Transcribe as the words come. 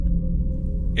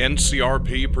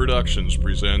NCRP Productions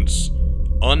presents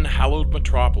Unhallowed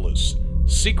Metropolis,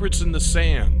 Secrets in the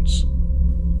Sands,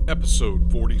 Episode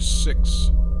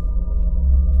 46.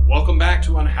 Welcome back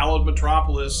to Unhallowed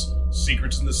Metropolis,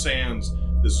 Secrets in the Sands.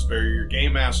 This is Barry, your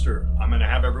Game Master. I'm going to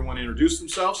have everyone introduce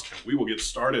themselves, and we will get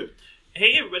started.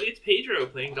 Hey everybody, it's Pedro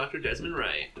playing Dr. Desmond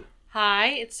Wright. Hi,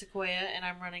 it's Sequoia, and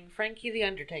I'm running Frankie the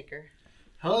Undertaker.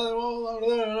 Hello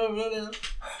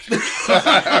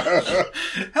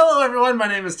everyone, my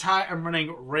name is Ty. I'm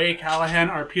running Ray Callahan,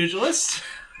 our pugilist.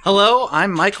 Hello,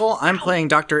 I'm Michael. I'm playing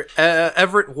Dr.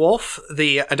 Everett Wolf,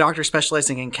 a doctor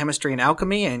specializing in chemistry and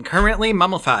alchemy, and currently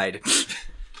mummified.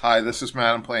 Hi, this is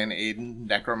Matt. I'm playing Aiden,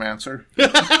 necromancer.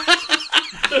 We've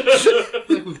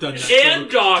done that.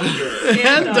 And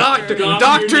Doctor.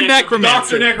 Doctor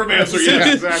Necromancer. Dr. Necromancer,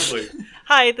 yes, exactly.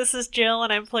 Hi, this is Jill,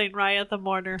 and I'm playing Raya the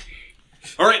Mourner.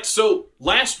 All right, so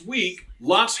last week,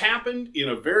 lots happened in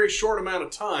a very short amount of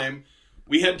time.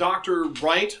 We had Dr.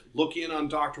 Wright look in on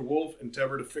Dr. Wolf,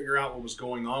 endeavor to figure out what was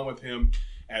going on with him,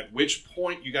 at which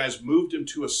point you guys moved him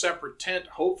to a separate tent,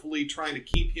 hopefully trying to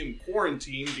keep him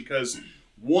quarantined, because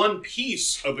one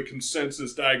piece of the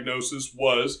consensus diagnosis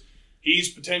was he's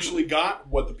potentially got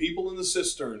what the people in the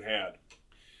cistern had.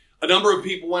 A number of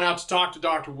people went out to talk to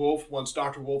Dr. Wolf once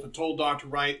Dr. Wolf had told Dr.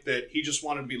 Wright that he just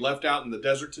wanted to be left out in the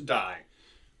desert to die.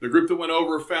 The group that went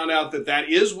over found out that that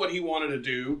is what he wanted to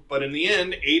do, but in the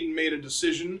end, Aiden made a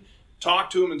decision,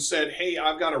 talked to him and said, hey,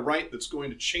 I've got a right that's going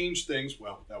to change things.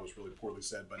 Well, that was really poorly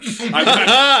said, but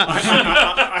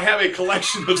I have a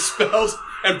collection of spells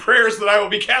and prayers that I will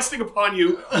be casting upon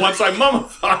you once I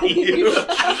mummify you.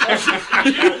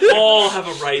 You all have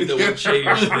a right that will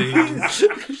change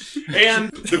things.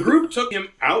 And the group took him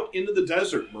out into the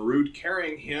desert, Marud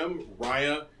carrying him,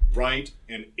 Raya, Wright,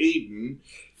 and Aiden.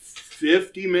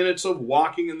 50 minutes of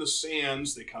walking in the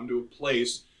sands, they come to a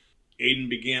place. Aiden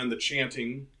began the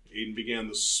chanting, Aiden began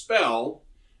the spell,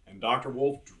 and Dr.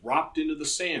 Wolf dropped into the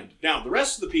sand. Now, the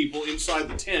rest of the people inside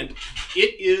the tent,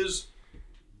 it is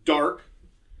dark.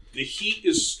 The heat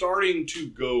is starting to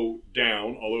go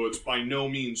down, although it's by no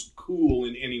means cool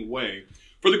in any way.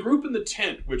 For the group in the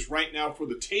tent, which right now for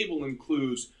the table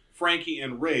includes Frankie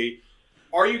and Ray,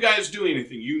 are you guys doing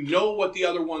anything? You know what the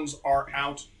other ones are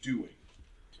out doing.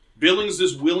 Billings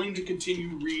is willing to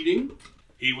continue reading.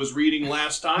 He was reading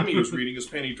last time. He was reading his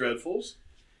Penny Dreadfuls.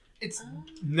 It's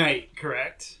night,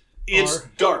 correct? It's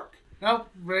dark. Nope,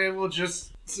 Ray will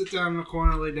just sit down in the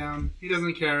corner, lay down. He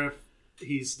doesn't care if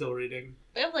he's still reading.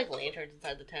 We have, lanterns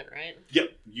inside the tent, right? Yep.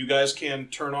 You guys can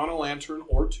turn on a lantern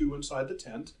or two inside the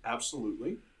tent.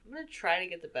 Absolutely. I'm going to try to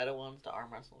get the better ones to arm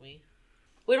wrestle me.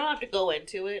 We don't have to go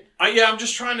into it. I'm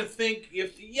just trying to think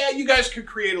if, you guys could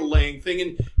create a laying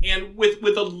thing, and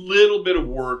with a little bit of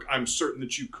work, I'm certain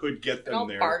that you could get them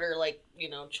there. I'll barter,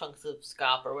 chunks of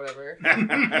scop or whatever.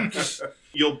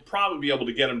 You'll probably be able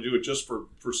to get them to do it just for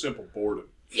simple boredom.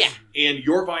 Yeah. And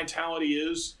your vitality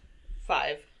is?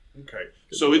 5. Okay.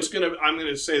 So I'm going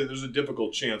to say that there's a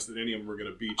difficult chance that any of them are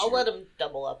going to beat you. I'll let them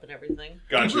double up and everything.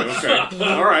 Gotcha. Okay.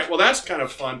 All right. Well, that's kind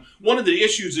of fun. One of the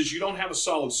issues is you don't have a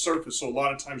solid surface, so a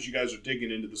lot of times you guys are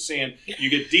digging into the sand. You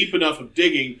get deep enough of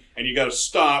digging, and you got to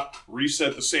stop,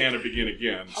 reset the sand, and begin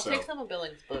again. I'll take some of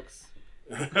Billings' books.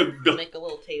 Bill- Make a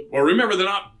little table. Well, remember, they're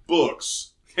not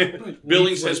books.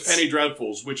 Billings has Penny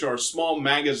Dreadfuls, which are small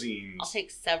magazines. I'll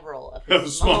take several of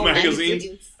his small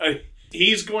magazines.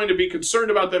 He's going to be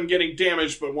concerned about them getting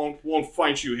damaged, but won't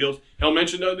fight you. He'll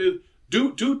mention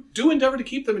do endeavor to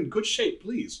keep them in good shape,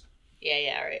 please.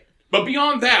 Yeah, right. But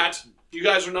beyond that, you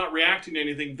guys are not reacting to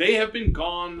anything. They have been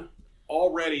gone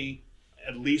already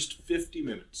at least 50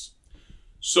 minutes.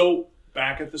 So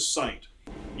back at the site,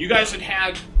 you guys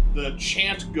had the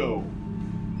chant go.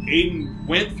 Aiden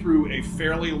went through a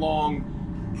fairly long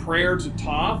prayer to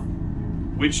Toth,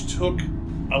 which took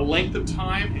a length of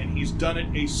time, and he's done it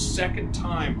a second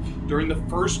time. During the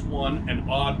first one, an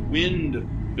odd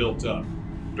wind built up.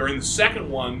 During the second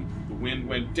one, the wind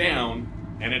went down,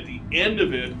 and at the end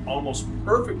of it, almost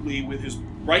perfectly,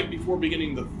 right before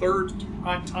beginning the third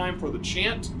time for the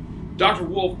chant, Dr.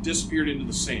 Wolf disappeared into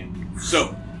the sand.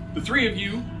 So, the three of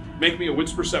you, make me a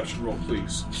wits perception roll,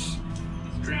 please. He's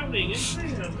drowning in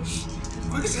sand.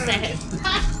 Quicksand.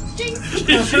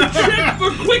 Check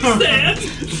for quicksand.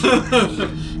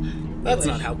 That's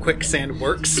not how quicksand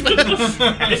works.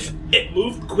 It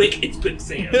moved quick, it's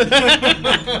quicksand.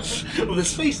 With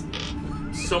his face.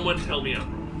 Someone tell me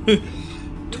I'm wrong.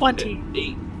 20.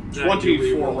 8.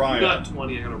 20 for Ryan. You got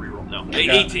 20, I gotta reroll. No, I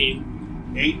got- 18.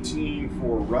 18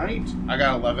 for Wright, I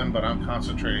got 11, but I'm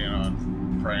concentrating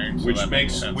on praying. So which that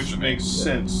makes sense to me.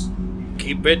 sense.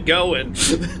 keep it going.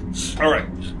 All right.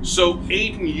 So,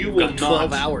 Aiden, you will Got 12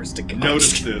 not hours to go.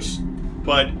 notice this,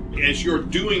 but as you're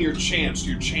doing your chants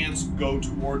go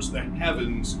towards the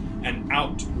heavens and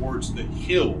out towards the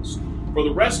hills. For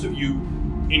the rest of you,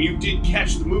 and you did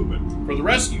catch the movement, for the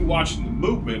rest of you watching the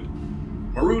movement,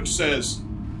 Marud says,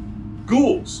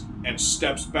 ghouls, and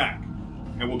steps back,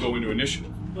 and we'll go into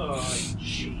initiative. Oh,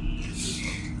 jeez.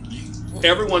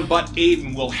 Everyone but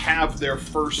Aiden will have their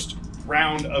first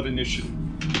round of initiative.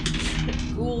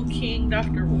 Ghoul King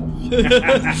Dr. Wolf.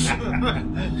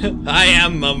 I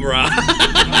am Mumra.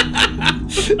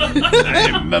 I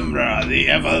remember the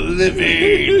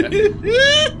ever-living.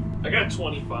 I got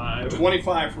 25.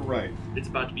 25 for right. It's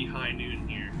about to be high noon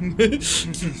here.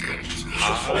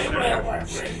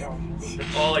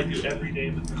 All I do every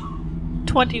day.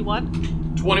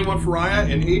 21. 21 for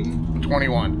Raya and Aiden.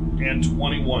 21. And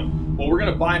 21. Well, we're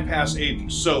going to bypass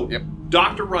Aiden. So, Yep.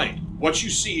 Dr. Wright, what you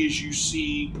see is you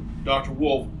see Dr.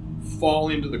 Wolf fall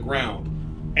into the ground.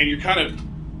 And you're kind of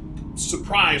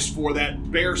surprised for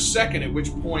that bare second, at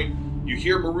which point you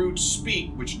hear Marud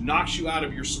speak, which knocks you out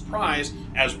of your surprise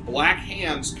as black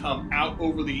hands come out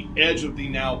over the edge of the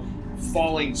now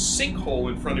falling sinkhole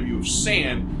in front of you of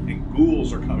sand, and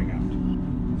ghouls are coming out.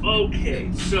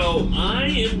 Okay, so I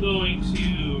am going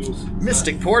to...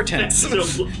 Mystic portents.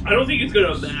 So I don't think it's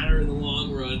going to matter in the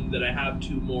long run that I have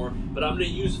 2 more, but I'm going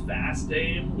to use fast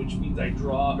aim, which means I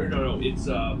draw... Or no, it's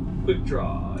quick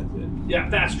draw, is it? Yeah,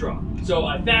 fast draw. So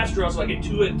I fast draw, so I get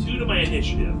 2 to my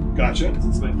initiative. Gotcha.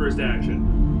 It's my first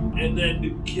action. And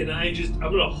then can I just...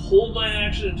 I'm going to hold my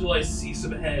action until I see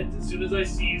some heads. As soon as I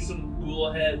see some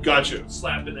ghoul heads, Gotcha.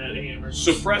 slapping that hammer.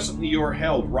 So presently you are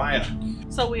held, Raya.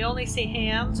 So we only see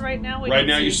hands right now? Right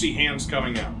now you see hands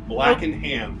coming out. Blackened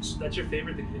hands. That's your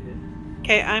favorite thing to hit?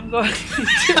 Okay, I'm going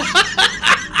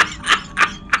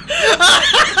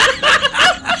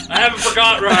I haven't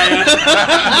forgot, Raya.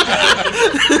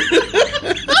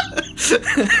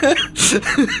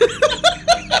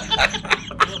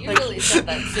 You really said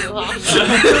that too, huh?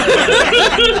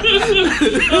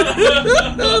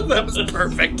 That was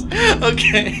perfect.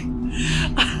 Okay.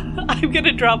 I'm going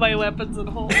to draw my weapons and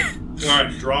hold. All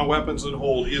right, draw weapons and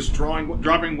hold. Is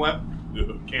dropping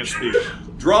can't speak.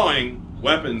 Drawing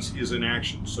weapons is an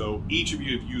action, so each of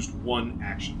you have used 1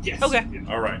 action. Yes. Okay.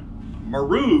 All right.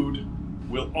 Marud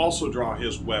will also draw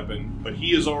his weapon, but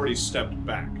he has already stepped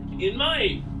back. In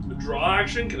my draw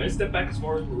action, can I step back as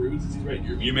far as Marud's? Is he right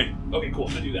near me? You may. Okay, cool.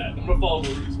 I do that. I'm gonna follow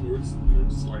Marud's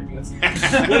smart.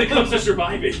 When it comes to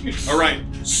surviving. All right.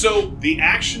 So the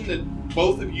action that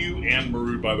both of you and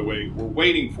Marud, by the way, were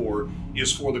waiting for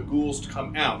is for the ghouls to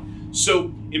come out.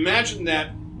 So imagine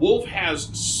that Wolf has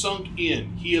sunk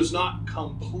in. He has not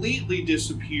completely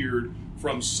disappeared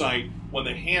from sight when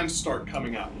the hands start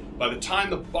coming out. By the time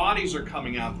the bodies are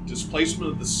coming out, the displacement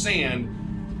of the sand,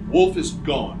 Wolf is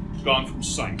gone from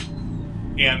sight.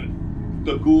 And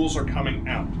the ghouls are coming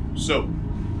out. So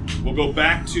we'll go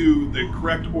back to the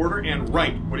correct order. And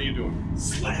right, what are you doing?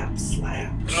 Slap. Right.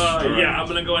 Yeah, I'm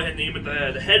gonna go ahead and aim at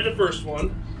the head of the first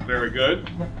one. Very good.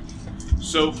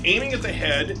 So aiming at the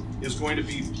head is going to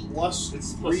be plus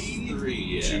It's plus 3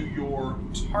 3, to your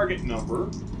target number.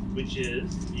 which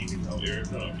is you can tell me.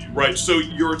 Right, so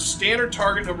your standard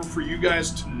target number for you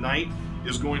guys tonight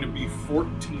is going to be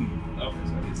 14. Okay,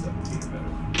 so I need 17 better.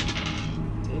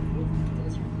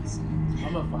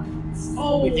 I'm a fine.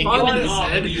 Oh, We think fine. you would've I'm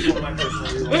said. gonna use one of my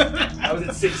personal rerolls. I was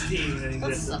at 16 and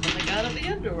That's this. something out of the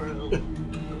underworld.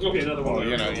 Okay, another one.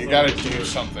 Well, you gotta do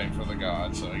something for the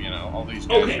gods, so, all these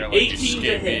guys Okay, are like 18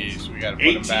 to hit. escapees. We gotta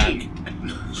put them back.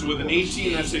 18. So with an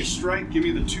 18, that's a strike. Give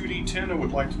me the 2d10. I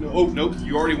would like to know. Oh, nope,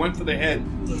 you already went for the head.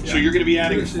 So you're going to be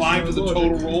adding 5 to the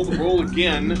total roll. The roll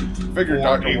again Figured for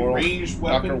Dr. a Wolf, ranged Dr.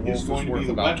 weapon Wolf is was going to worth be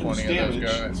the about weapons 20 of those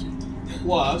damage guys.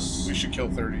 plus We should kill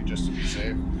 30 just to be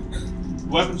safe.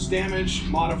 weapons damage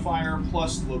modifier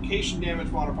plus the location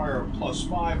damage modifier of plus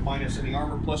 5 minus any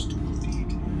armor plus 2d10.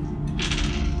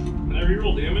 Can I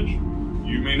reroll damage?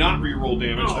 You may not reroll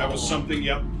damage. That was Oh. something.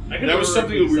 Yep. I could've That was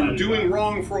something that we were decided doing that.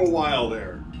 wrong for a while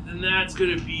there. Then that's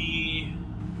gonna be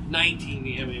 19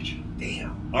 damage.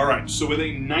 All right. So with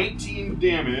a 19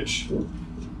 damage,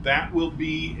 that will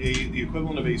be the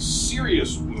equivalent of a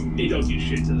serious wound. They don't do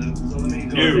shit to them, so let me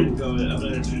go No. ahead and go. I'm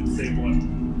gonna do the same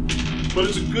one. But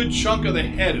it's a good chunk of the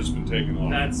head has been taken off.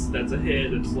 That's a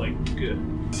hit. It's like good.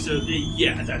 So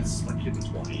that's like in the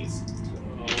 20s.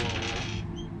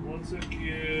 So once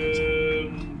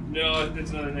again, no,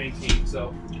 it's another 19.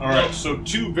 So All right, so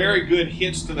 2 very good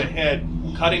hits to the head,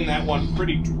 cutting that one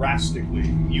pretty drastically.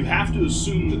 You have to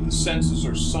assume that the senses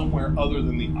are somewhere other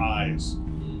than the eyes.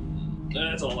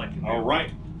 that's all I can do. All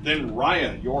right. Then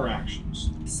Raya, your actions.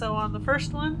 So on the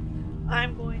first one,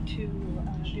 I'm going to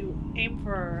aim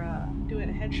for doing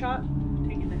a headshot,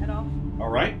 taking the head off. All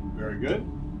right, very good.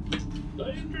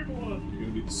 Danger one. You're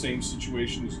going to be the same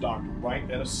situation as Dr. Wright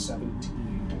at a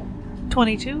 17.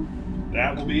 22.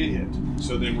 That will be a hit.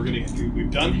 So then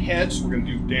we've done heads, we're going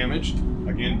to do damage.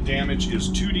 Again, damage is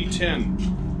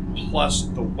 2d10 plus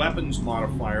the weapons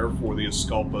modifier for the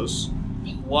Esculpus,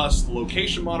 plus the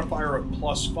location modifier of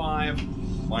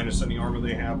 +5, minus any armor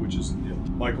they have, which is nil.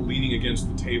 Michael leaning against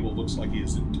the table looks like he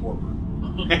is in torpor.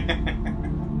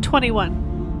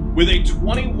 21. With a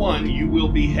 21, you will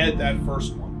behead that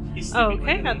first one.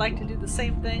 Okay, I'd like to do the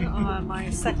same thing on my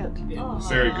second.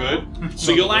 Very good.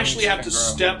 So you'll actually have to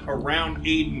step around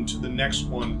Aiden to the next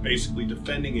one, basically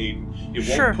defending Aiden. It won't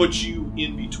Sure. put you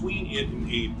in between it and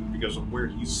Aiden because of where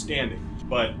he's standing.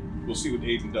 But we'll see what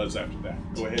Aiden does after that.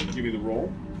 Go ahead and give me the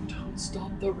roll. Don't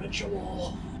stop the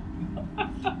ritual.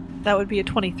 That would be a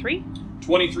 23.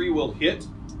 23 will hit.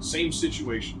 Same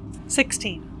situation.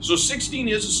 16. So 16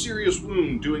 is a serious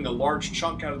wound, doing a large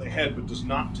chunk out of the head, but does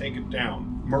not take it down.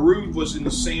 Marud was in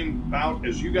the same bout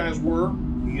as you guys were.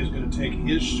 He is going to take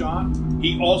his shot.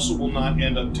 He also will not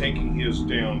end up taking his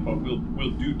down, but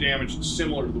will do damage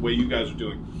similar to the way you guys are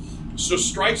doing. So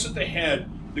strikes at the head.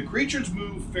 The creatures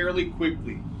move fairly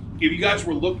quickly. If you guys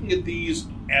were looking at these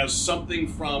as something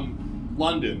from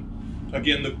London,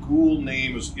 again, the ghoul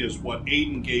name is what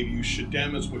Aiden gave you.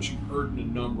 Shadem is what you heard in a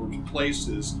number of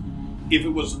places. If it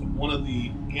was one of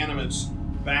the animates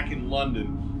back in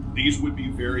London, these would be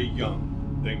very young.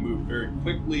 They move very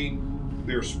quickly.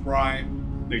 They're spry.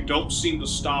 They don't seem to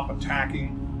stop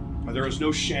attacking. There is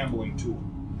no shambling to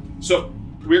them. So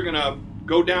we're going to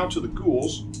go down to the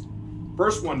ghouls.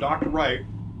 First one, Dr. Wright,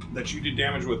 that you did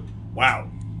damage with, wow,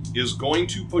 is going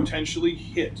to potentially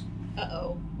hit.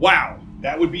 Uh-oh. Wow,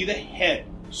 that would be the head.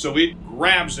 So it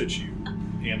grabs at you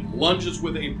and lunges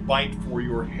with a bite for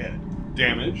your head.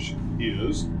 Damage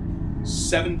is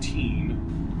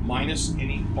 17 minus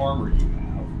any armor you have.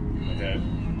 The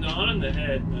head. Not in the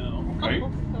head, no. Okay. Oh,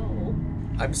 no.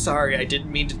 I'm sorry, I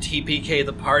didn't mean to TPK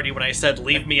the party when I said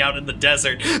leave me out in the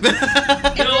desert.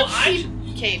 No, I'm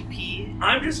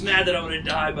I'm just mad that I'm gonna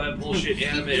die by bullshit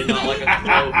anime and not like a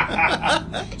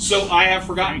cloak. So I have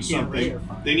forgotten something.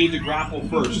 They need to grapple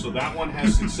first, so that one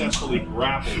has successfully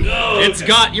grappled. No, It's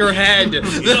got your head.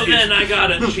 So then I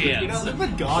got a chance. You know, they've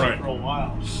been gone Right. for a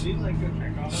while. Should we, like, go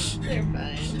check on them? They're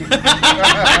fine.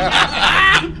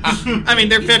 I mean,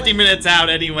 they're 50 minutes out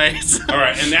anyways. All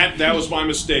right, and that was my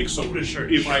mistake. So Put a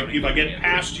shirt if I down. get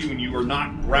past you and you are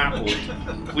not grappled,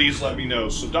 please let me know.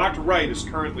 So Dr. Wright is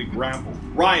currently grappled.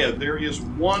 Raya, there is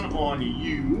one on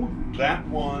you. That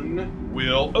one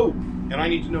will. Oh, and I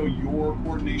need to know your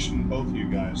coordination, both of you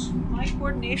guys. My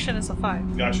coordination is a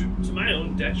 5. Gotcha. To my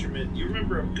own detriment, you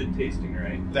remember I'm good tasting,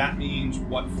 right? That means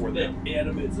what for That them?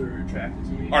 animates are attracted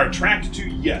to me. All right, attracted to,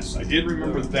 yes. I did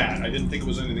remember that. I didn't think it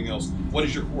was anything else. What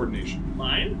is your coordination?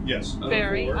 Mine? Yes.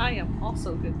 Very. 4. I am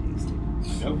also good tasting.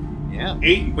 Nope. Yeah.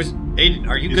 Aiden. Aiden,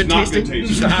 are you is good not tasting? good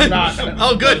tasting. I'm not.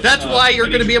 Oh, good. That's why you're I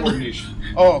going to need be able to. coordination.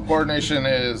 Oh, coordination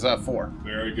is 4.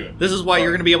 Very good. This is why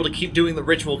you're going to be able to keep doing the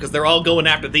ritual because they're all going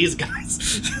after these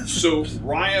guys. So,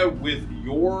 Raya, with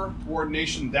your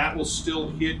coordination, that will still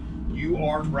hit. You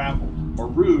are grappled.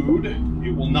 Marud,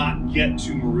 it will not get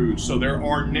to Marud. So there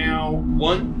are now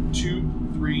 1,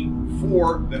 2, 3,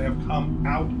 4 that have come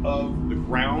out of the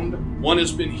ground. One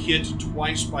has been hit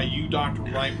twice by you, Dr.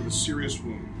 Wright, with a serious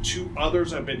wound. 2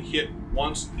 others have been hit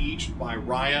once each by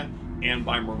Raya and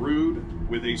by Marud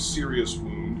with a serious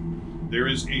wound. There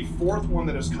is a 4th one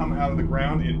that has come out of the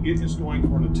ground, and it is going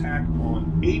for an attack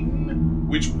on Aiden,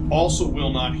 which also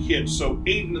will not hit. So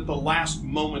Aiden, at the last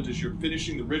moment, as you're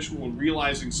finishing the ritual and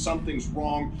realizing something's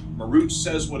wrong, Marud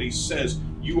says what he says.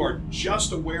 You are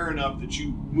just aware enough that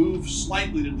you move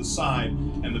slightly to the side,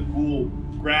 and the ghoul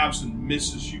grabs and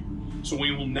misses you. So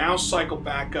we will now cycle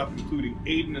back up, including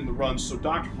Aiden in the run. So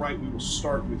Dr. Wright, we will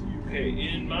start with you. Okay,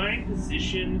 in my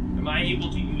position, am I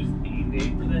able to use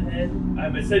aim for the head?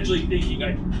 I'm essentially thinking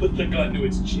I put the gun to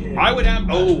its chin. I would have.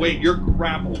 Oh wait, you're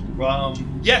grappled.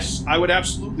 Yes, I would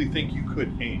absolutely think you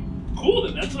could aim. Cool,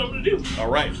 then that's what I'm gonna do. All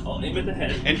right. I'll aim at the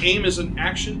head. And aim is an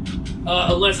action.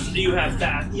 Unless you have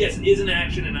fast. Yes, it is an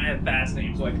action, and I have fast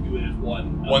aim, so I can do it as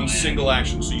one. One single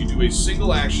action. So you do a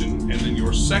single action, and then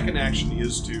your second action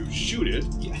is to shoot it.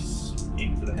 Yes.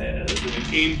 Aim for the head.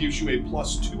 And aim gives you a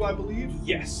 +2, I believe.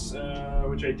 Yes,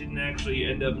 which I didn't actually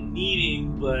end up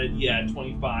needing, but yeah,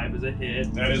 25 is a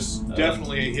hit. That is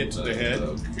definitely a hit to the head.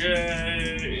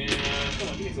 Okay, and come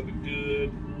on, give me something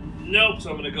good. Nope, so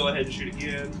I'm gonna go ahead and shoot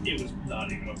again. It was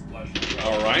not even a flesh wound.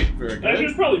 All right, very Actually, good.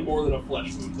 it's probably more than a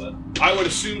flesh wound, but I would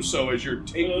assume so as you're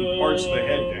taking parts of the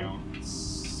head down.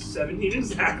 17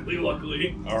 exactly,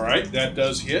 luckily. All right, that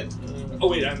does hit. Oh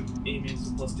wait, I'm aiming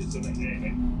so plus 2, so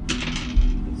 9.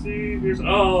 Let's see, here's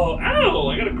ow!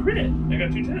 I got a crit. I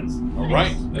got 2 10s. All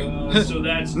right. So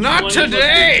that's Not 20 plus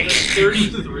today! 2,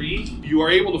 that's 33. You are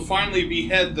able to finally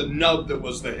behead the nub that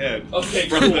was the head Okay,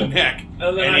 from cool. the neck,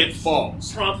 And then I it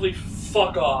falls. Promptly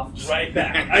fuck off right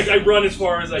back. I run as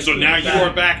far as I So can. now you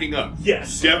back. are backing up.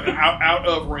 Yes. Out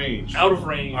of range. Out of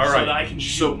range, All so right. that I can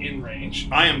shoot So- in range.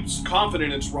 I am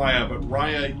confident it's Raya, but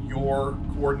Raya, your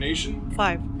coordination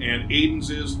 5. and Aiden's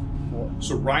is 4.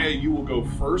 So Raya, you will go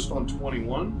first on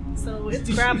 21. So it's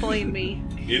grappling me.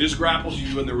 It is grappled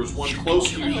you, and there was one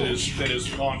close to you that is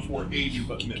gone for Aiden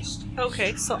but missed.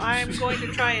 Okay, so I'm going to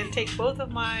try and take both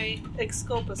of my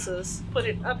exculpuses, put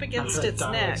it up against its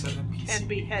neck, and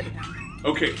behead him.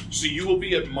 Okay, so you will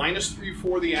be at -3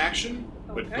 for the action,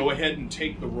 but Okay. go ahead and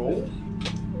take the roll.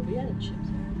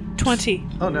 20.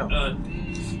 Oh no.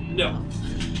 No.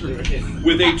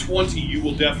 With a 20, you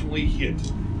will definitely hit.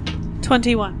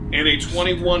 21. And a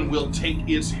 21 will take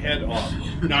its head off.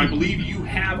 Now, I believe you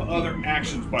have other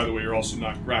actions, by the way, you're also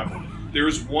not grappled. There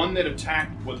is one that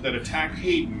attacked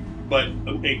Hayden, but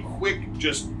a quick,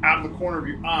 just out of the corner of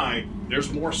your eye,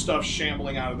 there's more stuff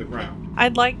shambling out of the ground.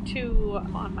 I'd like to,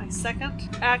 on my second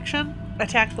action,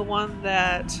 attack the one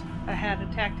that had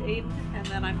attacked Aiden, and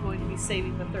then I'm going to be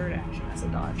saving the third action as a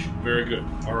dodge. Very good.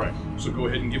 All right. So go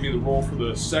ahead and give me the roll for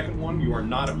the second one. You are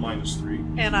not at -3.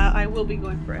 And I will be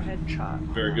going for a headshot.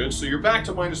 Very good. So you're back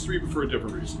to -3, but for a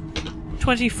different reason.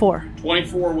 24.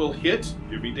 24 will hit.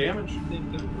 Give me damage. I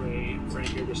think that Ray right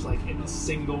here just like in a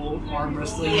single arm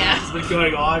wrestling Yeah. match has been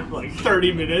going on for like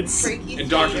 30 minutes. And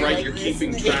Dr. Wright, you're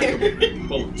keeping track of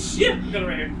bullets. Yeah, got it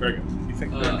right here. Very good. You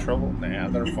think they're in trouble? Nah,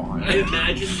 they're I fine.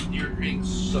 imagine you're creating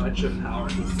such a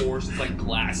powerful force. It's like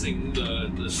glassing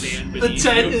the sand The beneath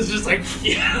tent you. is just like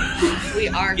Yeah. We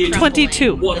are It's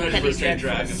 22. 100%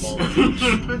 Dragon Ball.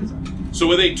 So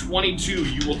with a 22,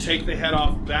 you will take the head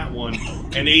off of that one,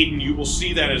 and Aiden, you will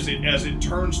see that as it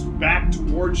turns back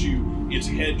towards you, its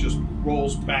head just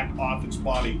rolls back off its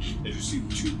body as you see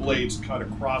the two blades cut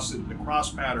across it, the cross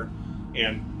pattern,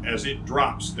 and as it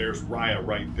drops, there's Raya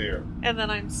right there. And then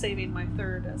I'm saving my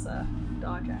third as a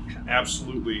dodge action.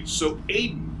 Absolutely. So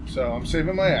Aiden, So I'm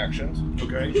saving my actions.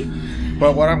 okay,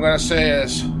 But what I'm going to say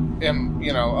is,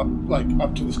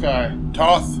 up to the sky.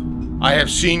 Toth, I have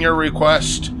seen your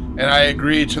request, and I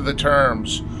agree to the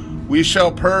terms. We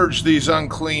shall purge these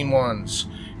unclean ones,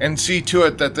 and see to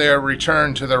it that they are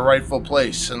returned to their rightful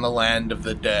place in the land of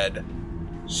the dead.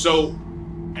 so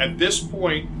at this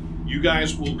point, you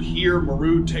guys will hear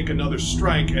Marud take another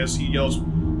strike as he yells,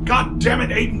 "God damn it,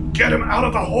 Aiden, get him out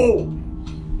of the hole!"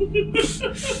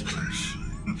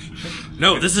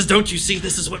 No, this is don't you see,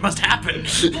 this is what must happen.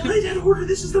 By that order,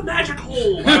 this is the magic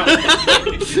hole.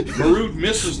 Marud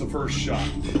misses the first shot.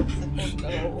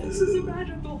 This is a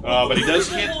magic hole. But he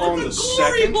does hit on the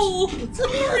second. It's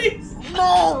glorious.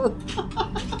 No!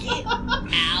 Get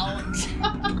out.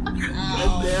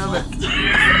 Oh. Damn it.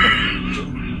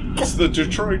 It's the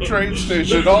Detroit train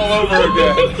station all over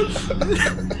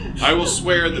again. I will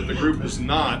swear that the group has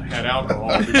not had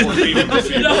alcohol before leaving the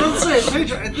scene. Don't say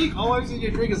Pedro, I think all I've seen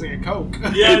you drink is like a Coke.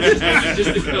 Yeah,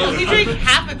 just a Coke. You drink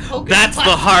half a Coke. That's the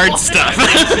hard stuff.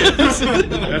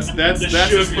 That's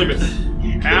his limit.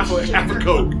 Half a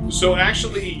Coke. So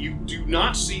actually, you do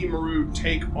not see Marud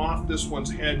take off this one's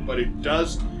head, but he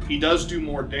does do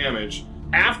more damage.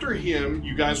 After him,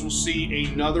 you guys will see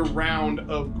another round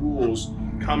of ghouls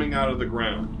coming out of the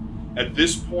ground. At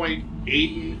this point,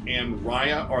 Aiden and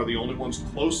Raya are the only ones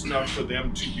close enough for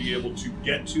them to be able to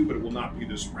get to, but it will not be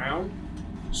this round.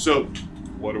 So,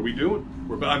 what are we doing?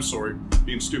 I'm sorry,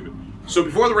 being stupid. So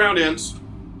before the round ends,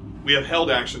 we have held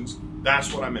actions.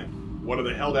 That's what I meant. What are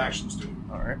the held actions doing?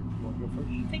 All right. You want to go first?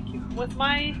 Thank you. With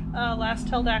my last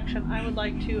held action, I would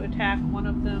like to attack one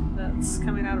of them that's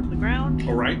coming out of the ground.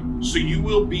 All right. So you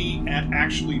will be at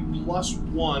actually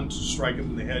 +1 to strike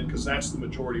him in the head because that's the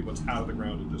majority of what's out of the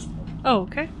ground at this point. Oh,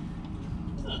 okay.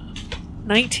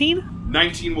 19?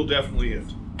 19 will definitely hit.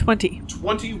 20.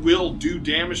 20 will do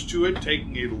damage to it,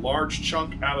 taking a large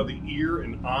chunk out of the ear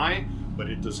and eye, but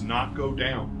it does not go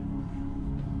down.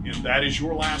 And that is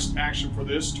your last action for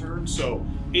this turn. So,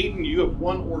 Aiden, you have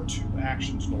 1 or 2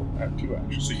 actions normally. I have 2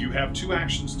 actions. So you have 2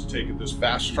 actions to take at this point.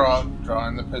 Fast draw,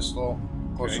 drawing the pistol,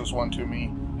 closest one to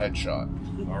me, headshot.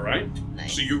 All right.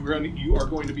 Nice. So you are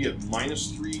going to be at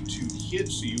 -3 to hit,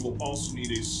 so you will also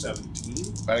need a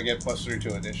 17. But I get +3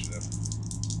 to initiative.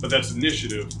 But that's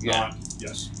initiative, Yeah. not...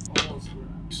 Yes. Almost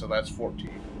so that's 14.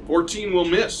 14 will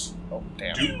miss. Oh,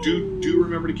 damn. Do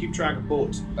remember to keep track of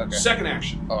bullets. Okay. Second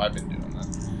action. Oh, I've been doing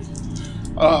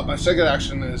that. My second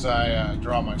action is I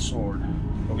draw my sword.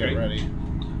 Okay. Get ready.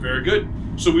 Very good.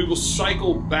 So we will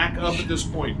cycle back up at this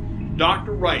point.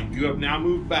 Dr. Wright, you have now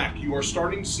moved back. You are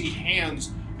starting to see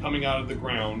hands coming out of the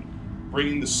ground,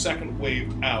 bringing the second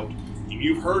wave out. And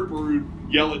you've heard Marud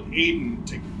yell at Aiden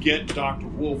to get Dr.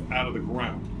 Wolf out of the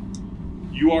ground.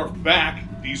 You are back.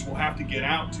 These will have to get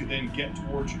out to then get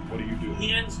towards you. What are you doing?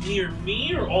 Hands near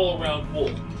me or all around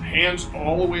Wolf? Hands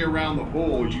all the way around the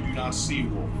hole. You do not see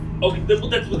Wolf. Okay,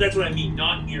 that's what I mean.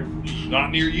 Not near me. Not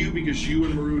near you because you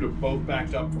and Marud have both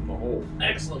backed up from the hole.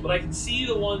 Excellent, but I can see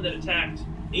the one that attacked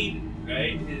Aiden,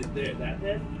 right? Is there that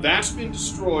head? That's been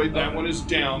destroyed. That Okay. one is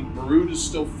down. Marud is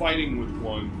still fighting with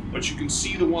one, but you can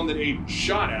see the one that Aiden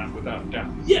shot at without a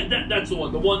doubt. Yeah, that's the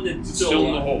one. The one that's It's still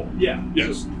in the hole. Yeah.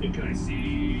 Yes. So, can I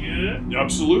see it?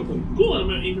 Absolutely. Cool, I'm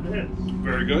going to aim for the head.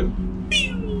 Very good.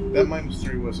 That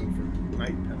 -3 wasn't for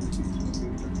night penalties.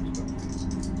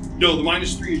 No, the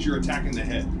 -3 is you're attacking the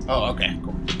head. Oh, okay,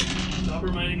 cool. Stop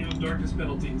reminding him of darkness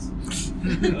penalties.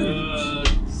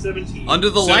 17. Under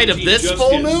the light of 17 this just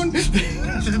full hits. moon?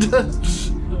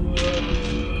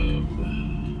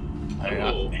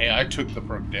 Hey, I took the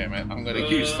perk, damn it. I'm gonna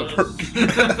use the perk.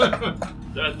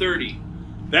 30.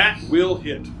 That will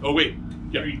hit. Oh wait.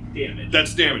 Yeah. 3 damage.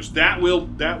 That's damage. That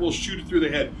will shoot it through the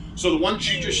head. So the one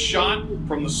that you just shot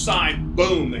from the side,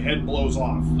 boom, the head blows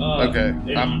off. Okay,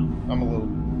 and I'm a little.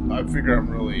 I figure I'm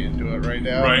really into it right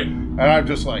now. Right. And I'm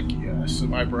just like, yes. In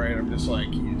my brain, I'm just like,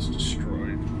 he is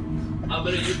destroyed. I'm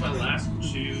going to use my last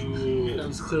 2. That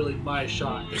was clearly my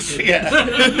shot.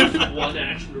 Yeah. One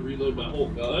action to reload my whole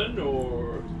gun,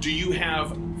 or Do you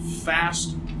have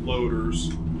fast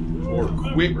loaders or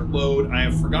quick load? I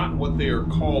have forgotten what they are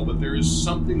called, but there is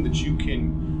something that you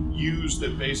can use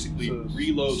that basically So,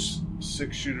 reloads.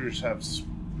 6 shooters have speed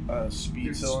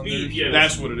There's cylinders. speed, yeah.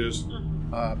 That's what it is.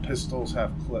 Pistols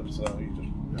have clips, so you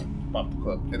just pop the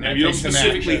clip. And And that if you don't takes an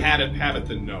specifically action. have it,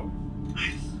 then no.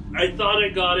 I thought I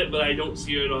got it, but I don't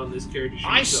see it on this character sheet.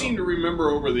 I so. seem to remember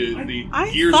over the I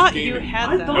years thought of you gaming. had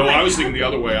I that. thought No, I I was had thinking the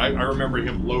other way. I remember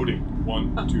him loading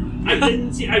 1, 2. I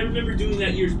didn't see. I remember doing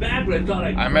that years back, but I thought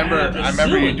I remember you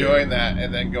cylinder. doing that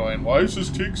and then going, why does this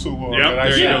take so long? Yep, and I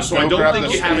there you said, go. So I don't grab think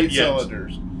the you have it speed yet.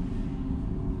 cylinders.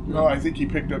 No, I think he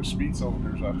picked up speed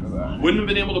cylinders after that. Wouldn't have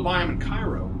been able to buy them in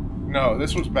Cairo. No,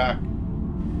 this was back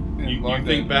in You London.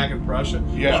 think back in Prussia?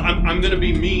 Yeah. Well, I'm going to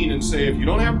be mean and say if you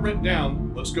don't have them written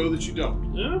down, let's go that you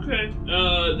don't. Okay.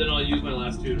 Then I'll use my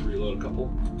last 2 to reload a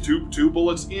couple. Two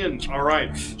bullets in. All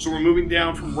right. So we're moving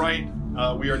down from right.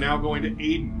 We are now going to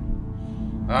Aiden.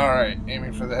 All right,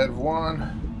 aiming for the head of one.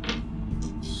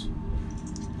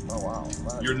 Oh wow!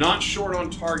 Nice. You're not short on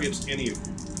targets, any of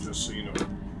you, just so you know.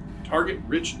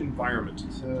 Target-rich environment.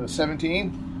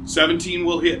 17, 17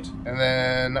 will hit. and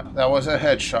then that was a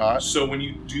headshot. So when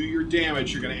you do your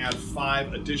damage, you're going to add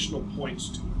 5 additional points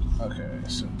to it. Okay,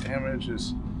 so damage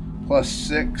is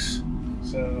 +6.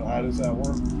 So how does that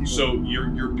work? So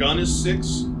your gun is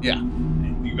 6. Yeah.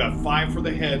 You got 5 for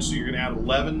the head, so you're going to add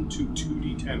 11 to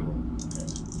 2d10 roll.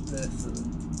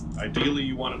 Ideally,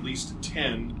 you want at least a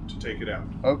 10 to take it out.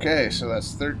 Okay, so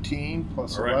that's 13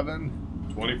 plus All right. 11.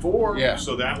 24. Yeah.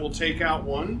 So that will take out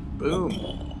 1. Boom.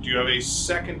 Do you have a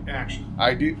second action?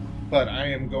 I do, but I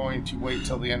am going to wait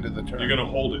till the end of the turn. You're going to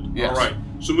hold it. Yes. All right.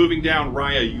 So moving down,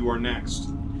 Raya, you are next.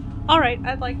 All right,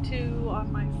 I'd like to, on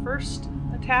my first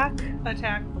attack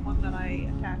the one that I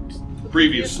attacked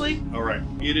Previously. All right.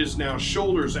 It is now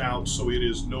shoulders out, so it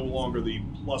is no longer the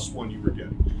 +1 you were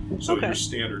getting. So Okay. your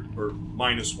standard, or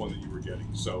 -1 that you were getting.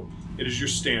 So it is your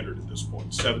standard at this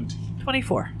point, 17.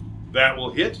 24. That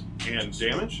will hit, and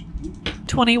damage.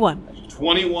 21.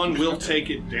 21 will take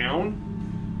it down.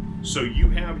 So you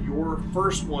have your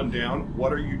first one down.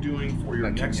 What are you doing for your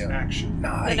next Continue. action?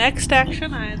 The next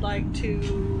action, I'd like to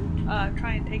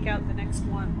try and take out the next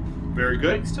one Very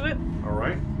good. next to it. All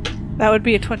right. That would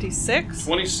be a 26.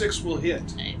 26 will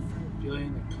hit.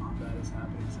 Feeling that combat is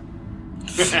happening somewhere.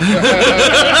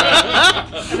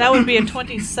 And that would be a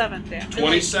 27 damage.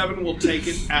 27 will take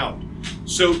it out.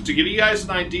 So to give you guys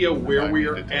an idea where we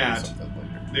are at,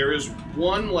 there is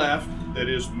one left that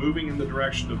is moving in the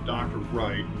direction of Dr.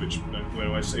 Wright, which when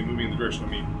I say moving in the direction, I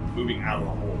mean moving out of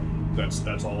the hole.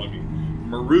 That's all I mean.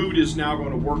 Marud is now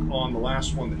going to work on the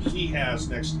last one that he has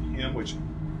next to him, which,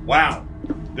 wow,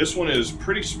 this one is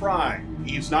pretty spry.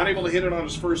 He's not able to hit it on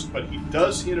his first, but he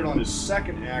does hit it on his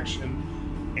second action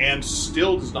and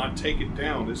still does not take it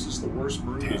down. This is the worst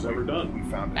Marud has ever done. We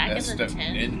found a Back in nest the of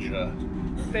tent. ninja.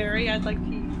 Barry, I'd like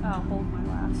to hold my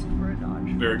last for a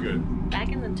dodge. Very good. back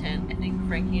in the tent, I think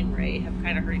Frankie and Ray have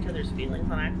kind of hurt each other's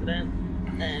feelings on accident,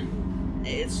 and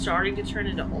it's starting to turn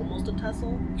into almost a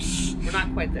tussle. We're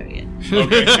not quite there yet.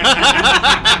 Okay.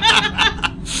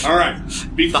 All right.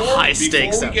 Before high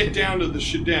stakes we of get it. down to the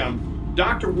showdown,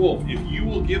 Dr. Wolf, if you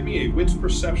will give me a wits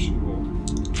perception roll.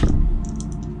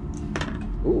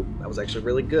 Ooh, that was actually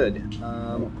really good.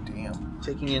 Damn.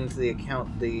 Taking into the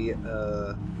account the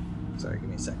sorry, give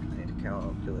me a second. I need to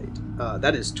calculate.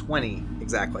 That is 20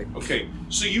 exactly. Okay,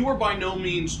 so you were by no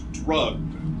means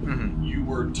drugged. Mm-hmm. You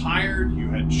were tired. You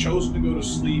had chosen to go to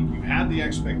sleep. You had the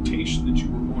expectation that you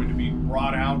were going to be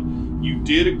brought out. You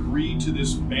did agree to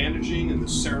this bandaging and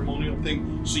this ceremonial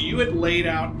thing. So you had laid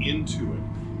out into it.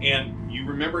 And you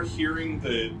remember hearing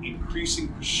the increasing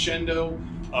crescendo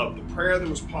of the prayer that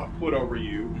was put over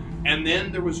you. And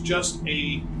then there was just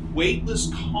a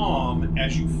weightless calm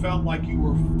as you felt like you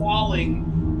were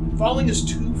falling. Falling is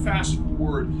too fast a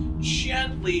word.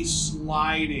 Gently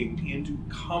sliding into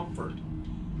comfort.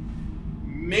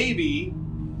 Maybe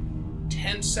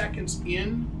 10 seconds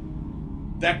in,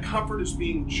 that comfort is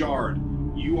being jarred.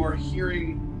 You are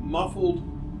hearing muffled,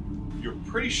 you're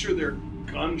pretty sure they're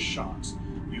gunshots.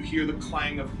 You hear the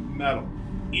clang of metal.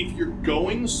 If you're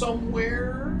going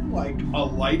somewhere, like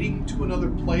alighting to another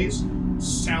place,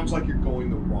 sounds like you're going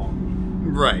the wrong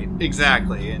way. Right,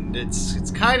 exactly, and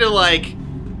it's kind of like,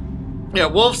 yeah,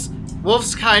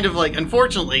 Wolf's kind of like,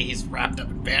 unfortunately, he's wrapped up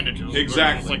in bandages.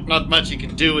 Exactly. There's like not much he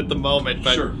can do at the moment,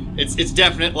 but Sure. it's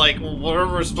definite like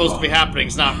whatever's supposed to be happening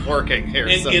is not working here.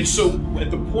 And so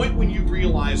at the point when you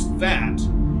realize that,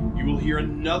 you will hear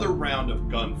another round of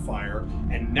gunfire,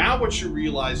 and now what you're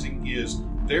realizing is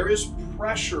there is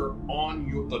pressure on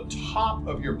the top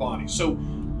of your body. So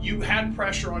you had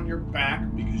pressure on your back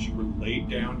because you were laid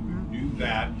down, you knew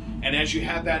that, and as you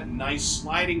had that nice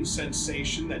sliding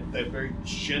sensation, that very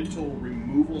gentle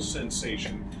removal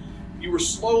sensation, you were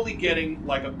slowly getting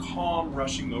like a calm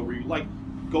rushing over you, like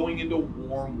going into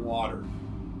warm water.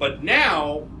 But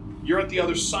now you're at the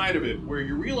other side of it, where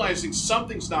you're realizing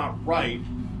something's not right,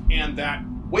 and that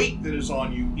weight that is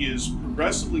on you is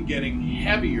progressively getting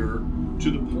heavier to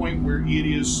the point where it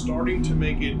is starting to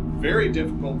make it very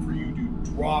difficult for you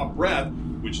to draw breath,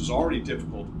 which is already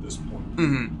difficult at this point.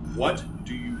 Mm-hmm. What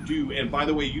do you do? And by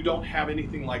the way, you don't have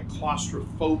anything like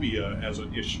claustrophobia as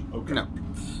an issue. Okay. No.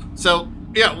 So,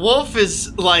 yeah, Wolf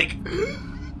is like,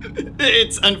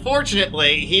 it's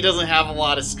unfortunately, he doesn't have a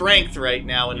lot of strength right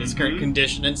now in his current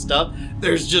condition and stuff.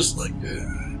 There's just like,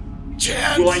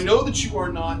 chance. Well, I know that you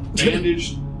are not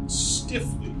bandaged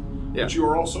stiffly, Yeah. but you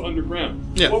are also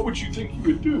underground. Yeah. What would you think you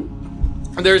would do?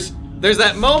 There's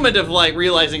that moment of like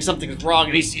realizing something's wrong,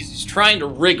 and he's trying to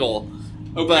wriggle.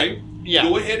 Okay. But, yeah.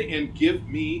 Go ahead and give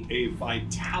me a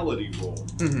vitality roll.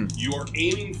 Mm-hmm. You are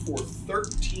aiming for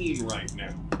 13 right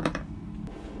now.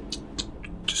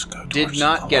 Just go Did towards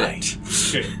not the get light.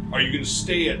 it. Okay. Are you going to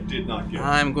stay at did not get?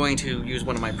 I'm going to use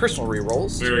one of my personal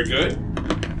rerolls. Very good.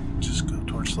 Just go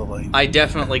towards the light. I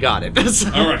definitely got it.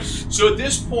 So- All right. So at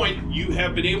this point, you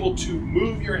have been able to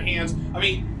move your hands. I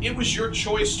mean, it was your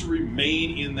choice to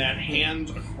remain in that hand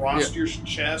across your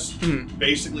chest, Mhm.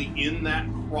 basically in that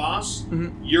cross.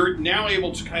 Mhm. You're now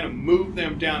able to kind of move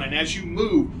them down, and as you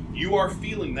move, you are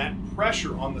feeling that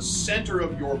pressure on the center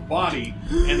of your body,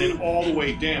 and then all the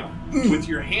way down. With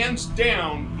your hands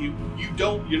down,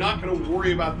 you're not going to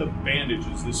worry about the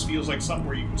bandages. This feels like something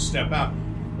where you can step out.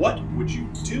 What would you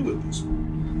do at this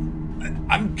point?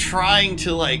 I'm trying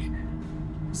to like,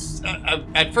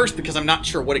 at first because I'm not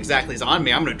sure what exactly is on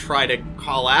me, I'm going to try to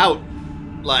call out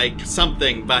like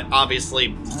something, but obviously,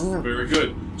 Very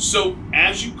good. So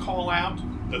as you call out,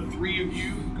 the three of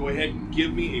you, go ahead and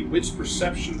give me a wits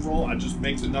perception roll. I just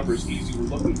make the numbers easy. We're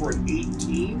looking for an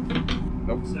 18.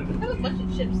 That was a bunch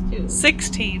of chips too.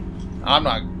 16. I'm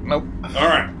not. Nope. All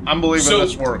right. I'm believing So-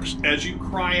 this works. As you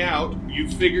cry out, you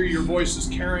figure your voice is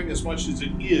carrying as much as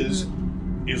it is.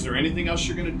 Is there anything else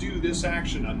you're going to do this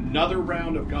action? Another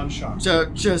round of gunshots. so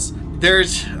I'm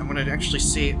going to actually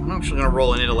see. I'm actually going to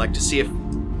roll an intellect to see if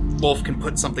Wolf can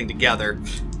put something together.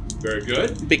 Very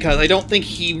good. Because I don't think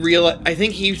he I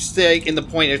think he's in the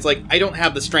point, it's like, I don't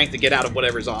have the strength to get out of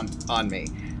whatever's on me.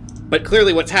 But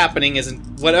clearly what's happening isn't,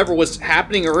 whatever was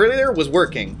happening earlier was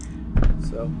working.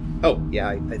 So, oh, yeah,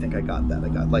 I think I got that. I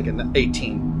got like an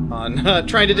 18 on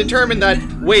trying to determine that,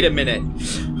 wait a minute.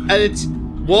 And it's,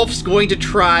 Wolf's going to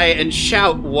try and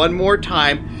shout one more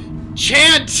time,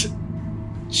 Chant!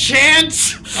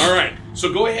 Chant! All right.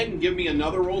 So go ahead and give me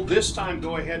another roll. This time,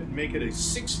 go ahead and make it a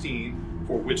 16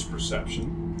 for wits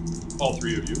perception. All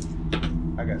three of you.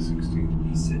 I got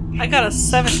 16. I got a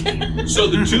 17. So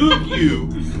the two of you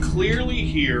clearly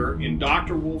hear in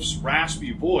Dr. Wolf's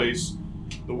raspy voice,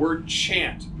 the word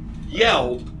chant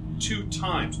yelled 2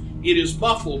 times. It is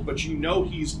muffled, but you know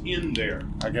he's in there.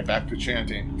 I get back to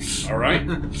chanting. All right?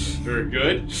 Very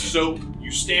good. So you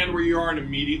stand where you are and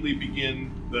immediately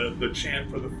begin the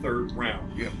chant for the 3rd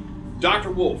round. Yep.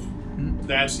 Dr. Wolf,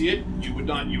 that's it. You would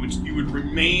not. You would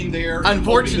remain there.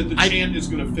 Unfortunately, that the chant is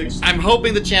going to fix it. I'm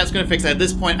hoping the chant's going to fix it. At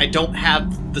this point, I don't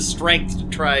have the strength to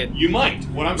try it. You might.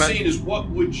 What I'm saying is, what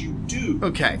would you do?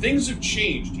 Okay. Things have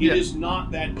changed. It is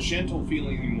not that gentle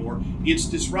feeling anymore. It's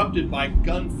disrupted by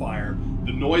gunfire,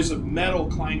 the noise of metal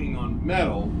clanging on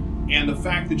metal, and the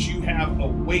fact that you have a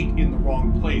weight in the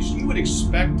wrong place. You would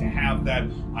expect to have that,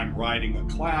 I'm riding a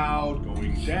cloud,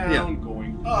 going down,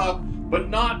 going up, but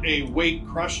not a weight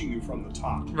crushing you from the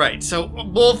top. Right. So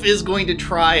Wolf is going to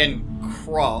try and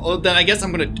crawl. Oh, then I guess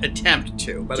I'm going to attempt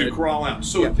to. But Crawl out.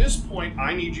 So at this point,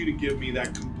 I need you to give me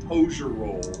that composure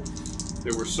roll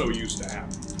that we're so used to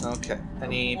having. Okay.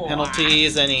 Any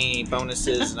penalties, any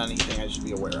bonuses, and anything I should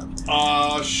be aware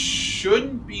of?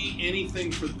 Shouldn't be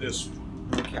anything for this one.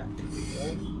 Okay.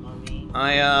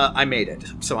 I made it,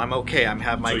 so I'm okay. I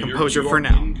have my So composure you're for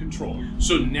now. in control.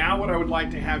 So now what I would like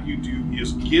to have you do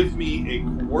is give me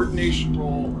a coordination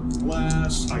roll,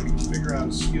 unless I can figure out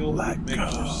a skill that makes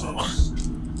more sense.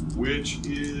 Which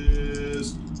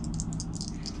is...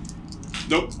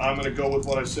 Nope, I'm going to go with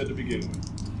what I said to begin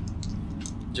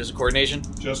with. Just coordination?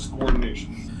 Just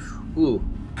coordination. Ooh.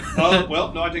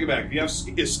 Well, no, I take it back. If you have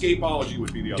escapology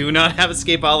would be the other. Do not have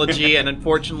escapology, and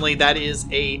unfortunately that is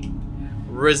a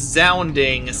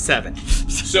resounding 7.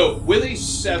 So, with a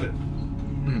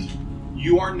 7,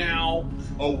 you are now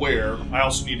aware. I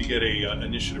also need to get a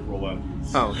initiative roll out of you.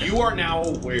 Oh, okay. You are now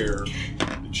aware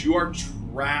that you are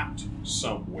trapped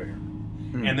somewhere.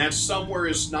 And that somewhere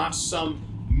is not some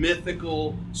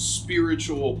mythical,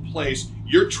 spiritual place.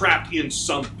 You're trapped in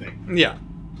something. Yeah.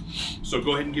 So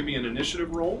go ahead and give me an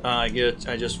initiative roll. I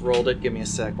just rolled it. Give me a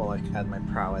sec while I add my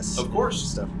prowess. Of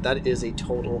course. Stuff. That is a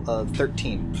total of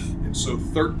 13. And so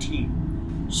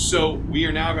 13. So we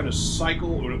are now going to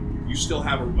cycle. You still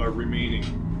have a remaining,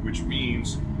 which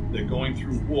means that going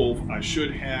through Wolf, I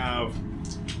should have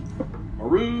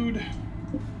Marud.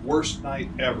 Worst night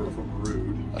ever for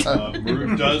Marud.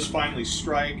 Marud does finally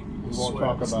strike. We won't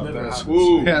talk about this.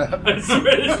 Ooh. Yeah. All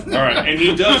right, and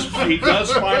he does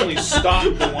finally stop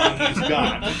the one he's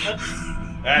got.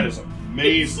 That is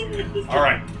amazing. All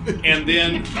right, and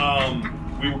then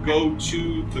we will go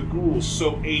to the ghouls.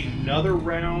 So another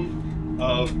round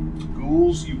of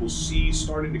ghouls you will see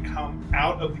starting to come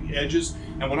out of the edges.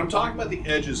 And when I'm talking about the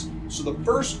edges, so the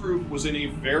first group was in a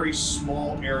very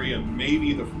small area,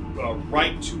 maybe the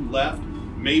right to left,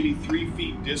 maybe 3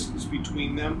 feet distance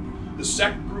between them. The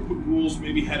second group of ghouls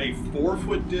maybe had a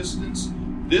 4-foot distance.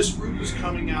 This group is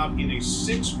coming out in a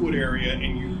 6-foot area,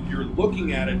 and you're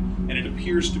looking at it, and it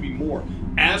appears to be more.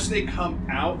 As they come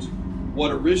out,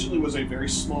 what originally was a very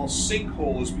small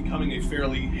sinkhole is becoming a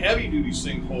fairly heavy-duty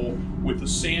sinkhole with the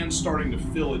sand starting to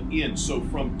fill it in. So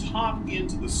from top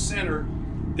into the center,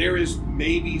 there is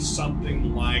maybe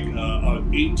something like an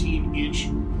 18-inch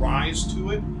rise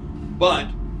to it, but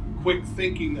quick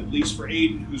thinking, at least for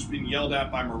Aiden, who's been yelled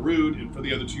at by Marud, and for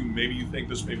the other two, maybe you think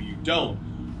this, maybe you don't.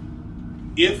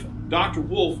 If Dr.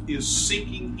 Wolf is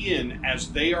sinking in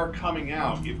as they are coming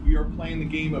out, if we are playing the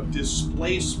game of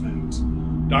displacement,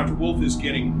 Dr. Wolf is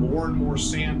getting more and more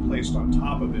sand placed on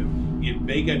top of him. It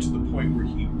may get to the point where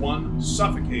he, 1,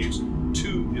 suffocates,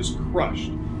 2, is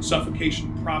crushed.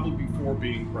 Suffocation probably before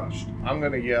being crushed. I'm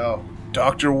going to yell,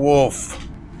 Dr. Wolf,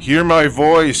 hear my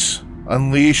voice,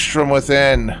 unleashed from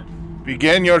within.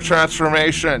 Begin your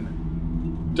transformation.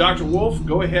 Dr. Wolf,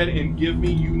 go ahead and give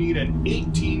me, you need an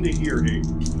 18 to hear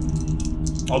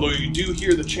Aiden. Although you do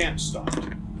hear the chant stopped.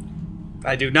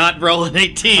 I do not roll an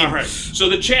 18. All right, so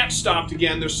the chant stopped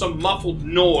again. There's some muffled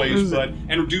noise,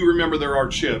 and do remember there are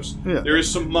chips. Yeah. There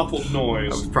is some muffled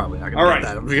noise. I was probably not All going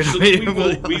right, to get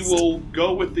that. so we will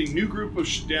go with the new group of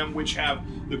Shadem, which have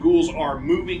the ghouls are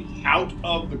moving out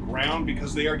of the ground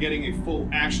because they are getting a full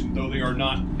action, though they are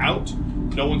not out.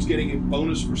 No one's getting a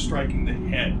bonus for striking the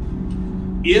head.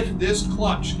 If this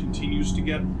clutch continues to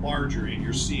get larger and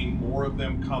you're seeing more of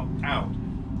them come out,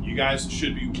 you guys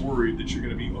should be worried that you're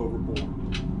going to be overboard.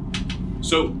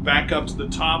 So back up to the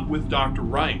top with Dr.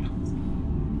 Wright.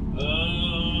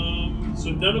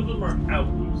 So none of them are out,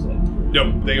 you said?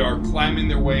 No, they are climbing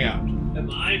their way out. Am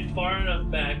I far enough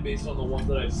back, based on the ones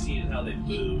that I've seen and how they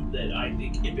move, that I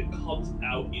think if it comes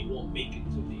out, it won't make it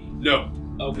to me? No.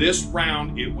 Okay. This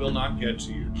round, it will not get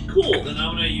to you. Cool, then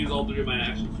I'm going to use all 3 of my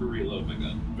actions to reload my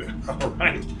gun. All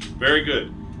right. Very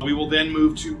good. We will then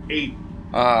move to Aiden.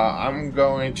 I'm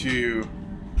going to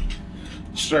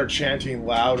start chanting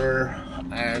louder,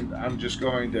 and I'm just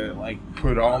going to like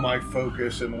put all my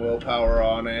focus and willpower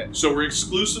on it. So we're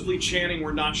exclusively chanting,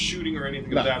 we're not shooting or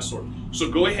anything No. of that sort.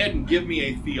 So go ahead and give me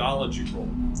a theology roll.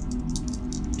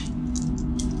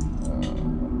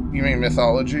 You mean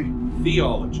mythology?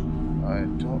 Theology. I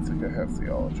don't think I have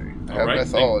theology. I All have right,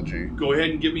 mythology. Go ahead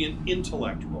and give me an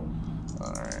intellect roll.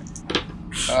 All right.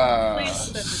 Please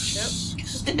spend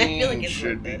the chip. I feel like it's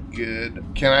should worth be good.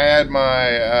 Can I add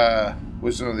my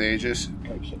Wisdom of the Ages,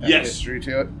 like Yes. history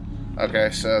to it? Okay,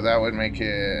 so that would make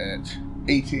it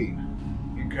 18.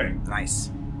 Okay,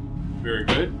 Nice. very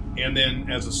good. And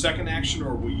then as a second action,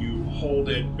 or will you hold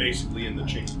it basically in the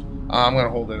chant? I'm gonna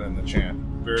hold it in the chant.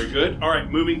 Very good. All right,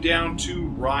 moving down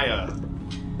to Raya.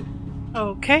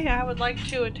 Okay, I would like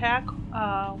to attack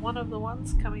one of the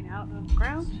ones coming out of the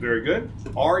ground. Very good.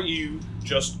 Are you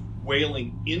just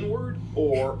wailing inward,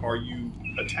 or are you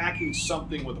attacking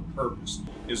something with a purpose?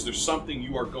 Is there something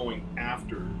you are going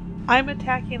after? I'm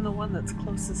attacking the one that's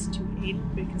closest to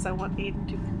Aiden because I want Aiden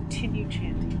to continue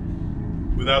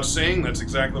chanting. Without saying, that's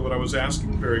exactly what I was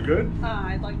asking. Very good.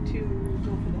 I'd like to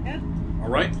go for the head. All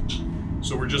right.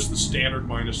 So we're just the standard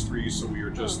 -3, so we are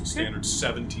just the Okay. standard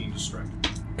 17 to strike.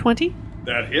 20?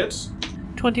 That hits,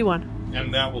 21.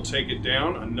 and that will take it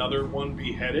down. Another one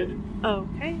beheaded.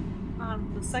 Okay.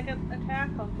 On the second attack,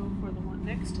 I'll go for the one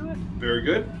next to it. Very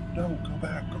good. No, go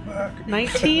back, go back.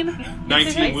 19.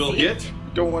 19 will hit.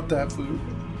 Don't want that food.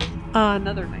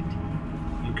 Another 19.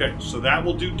 Okay, so that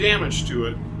will do damage to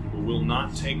it, but will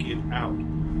not take it out.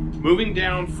 Moving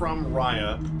down from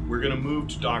Raya, we're going to move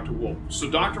to Dr. Wolf. So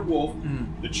Dr. Wolf,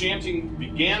 the chanting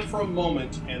began for a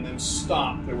moment and then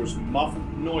stopped. There was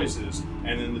muffled noises,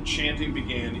 and then the chanting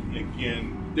began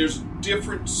again. There's a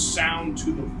different sound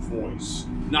to the voice.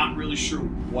 Not really sure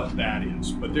what that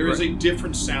is, but there is a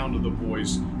different sound of the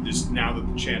voice now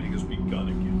that the chanting has begun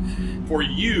again. For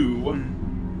you,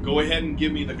 go ahead and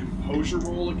give me the composure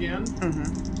roll again.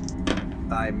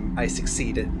 I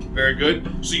succeeded. Very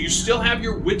good. So you still have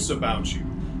your wits about you,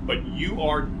 but you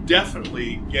are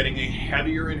definitely getting a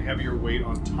heavier and heavier weight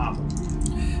on top of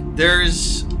you.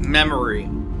 There's memory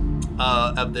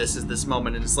of this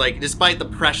moment, and it's like, despite the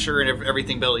pressure and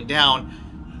everything building down,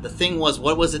 the thing was,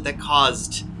 what was it that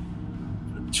caused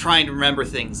trying to remember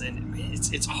things? And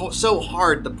it's so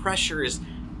hard. The pressure is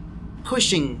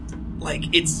pushing, like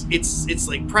it's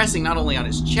like pressing not only on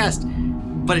his chest,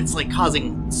 but it's like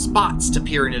causing spots to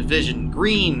appear in his vision,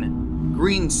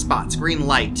 green spots, green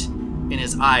light in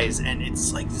his eyes, and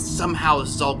it's like somehow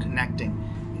this is all connecting.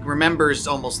 He remembers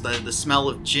almost the smell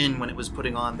of gin when it was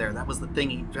putting on there. That was the thing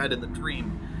he had in the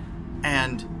dream.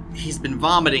 And he's been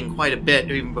vomiting quite a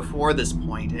bit even before this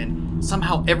point, and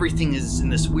somehow everything is in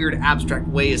this weird abstract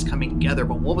way is coming together.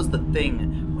 But what was the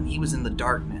thing when he was in the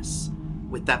darkness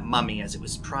with that mummy as it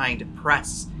was trying to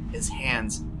press his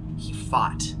hands? He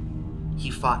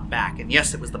fought back, and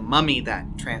yes, it was the mummy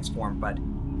that transformed, but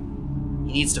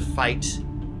he needs to fight.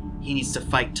 He needs to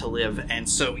fight to live, and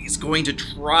so he's going to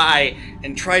try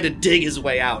to dig his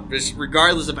way out, just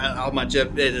regardless of how much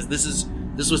of it is. This is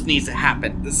what needs to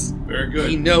happen. Very good.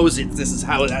 He knows it. This is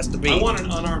how it has to be. I want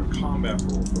an unarmed combat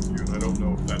roll from you, and I don't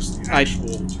know if that's the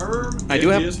actual term.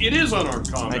 It is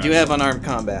unarmed combat. I do have unarmed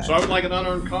combat. So I would like an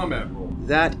unarmed combat roll.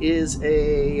 That is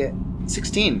a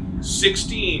 16.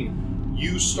 16.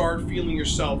 You start feeling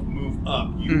yourself move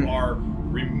up. You are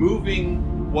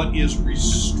removing what is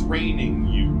restraining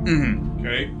you. Mm-hmm.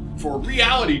 Okay? For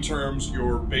reality terms,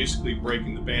 you're basically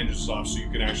breaking the bandages off so you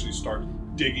can actually start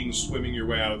digging, swimming your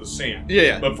way out of the sand.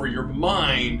 Yeah. But for your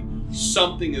mind,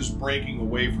 something is breaking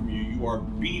away from you. You are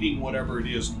beating whatever it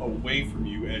is away from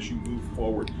you as you move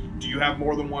forward. Do you have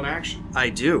more than one action? I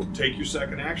do. Take your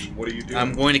second action. What are you doing?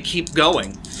 I'm going to keep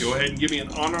going. Go ahead and give me an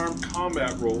unarmed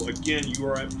combat roll. Again, you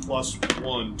are at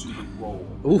 +1 to the roll.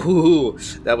 Ooh,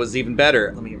 that was even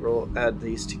better. Let me add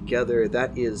these together.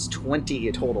 That is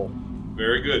 20 total.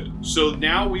 Very good. So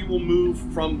now we will move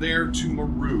from there to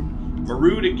Marud.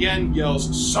 Marud again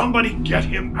yells, "Somebody get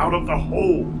him out of the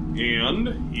hole!"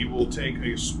 And he will take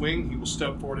a swing. He will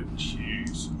step forward and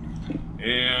jeez.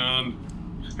 And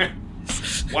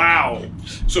wow.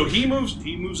 So he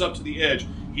moves up to the edge.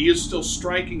 He is still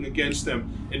striking against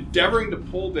them, endeavoring to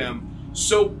pull them.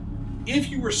 So if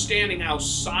you were standing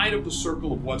outside of the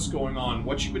circle of what's going on,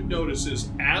 what you would notice is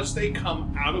as they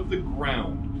come out of the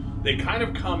ground, they kind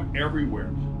of come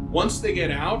everywhere. Once they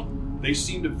get out, they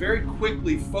seem to very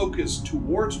quickly focus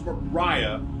towards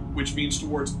Raya, which means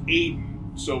towards Aiden.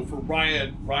 So for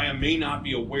Raya may not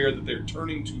be aware that they're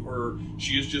turning to her.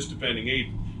 She is just defending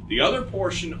Aiden. The other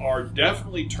portion are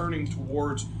definitely turning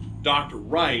towards Dr.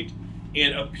 Wright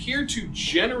and appear to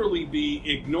generally be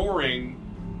ignoring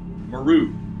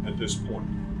Marud at this point.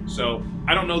 So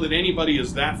I don't know that anybody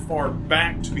is that far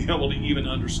back to be able to even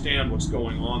understand what's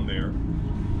going on there.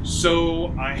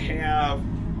 So I have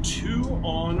 2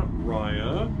 on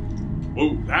Raya.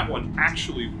 Whoa, that one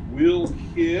actually will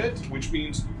hit, which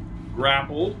means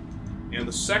grappled. And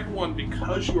the second one,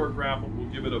 because you are grappled, will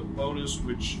give it a bonus,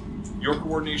 which your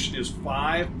coordination is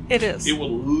 5. It is. It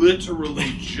will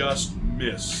literally just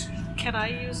miss. Can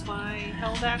I use my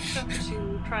held action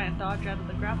to try and dodge out of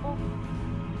the grapple?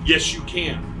 Yes, you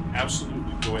can. Absolutely.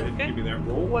 Go ahead and Okay. give me that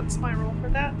roll. What's my roll for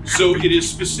that? So it is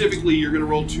specifically, you're going to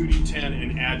roll 2d10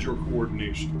 and add your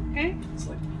coordination. Okay. It's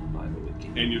like 5 a week.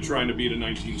 And you're trying to beat a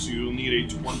 19, so you'll need a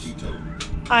 20 total.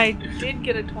 I did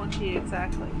get a 20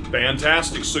 exactly.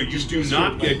 Fantastic. So you do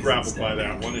not get grappled by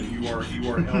that one, and you are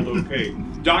held okay.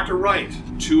 Dr. Wright,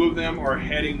 2 of them are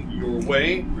heading your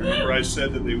way. Remember I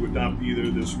said that they would not be there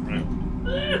this round.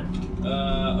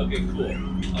 Okay, cool.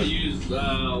 I'll use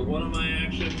one of my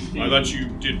actions. I thought you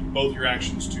did both your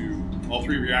actions all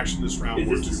 3 of your actions this round Is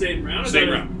were this the same round? Same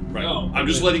round, right. Oh, I'm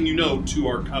just okay. letting you know 2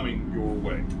 are coming your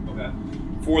way. Okay.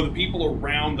 For the people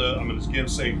around I'm going to again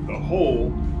say the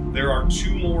hole, there are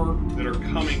 2 more that are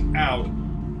coming out,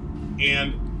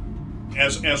 and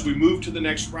as we move to the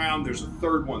next round, there's a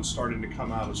 3rd one starting to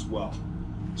come out as well.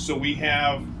 So we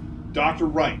have Dr.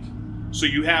 Wright. So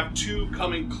you have 2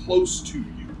 coming close to you.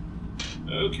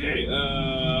 Okay,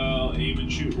 I'll aim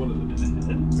and shoot one of them in the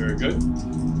head. Very good.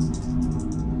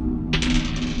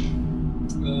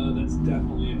 That's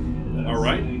definitely a hit. That's All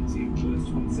right. 19 plus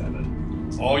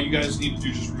 27. All you guys need to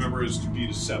do, just remember, is to beat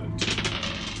a 17.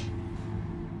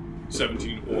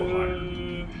 17 or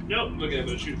higher. Nope. Okay, I'm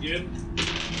gonna shoot again.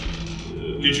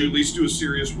 Did you at least do a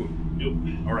serious wound? Nope.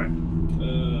 All right.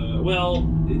 Well,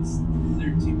 it's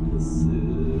 13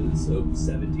 plus, so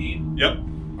 17. Yep.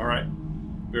 All right.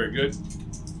 Very good.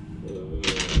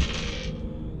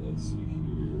 Let's see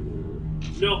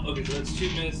here. No, okay, so that's 2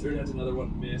 missed, or that's another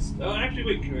one missed. Oh, actually,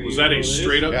 wait, can I Was that a roll this?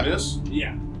 straight up Yeah. miss?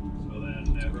 Yeah. So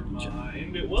then, never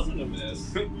mind. It wasn't a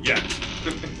miss. Yeah.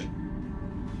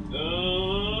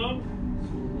 So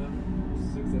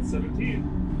 6, that's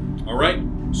 17. All right.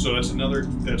 So that's another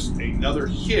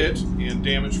hit, and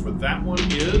damage for that one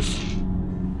is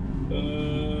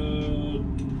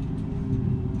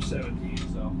 17,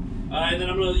 so. And then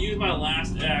I'm going to use my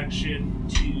last action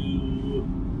to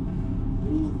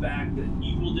move back the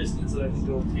equal distance that I think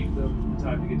it'll take them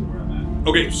time to get to where I'm at.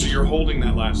 okay. So you're holding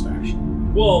that last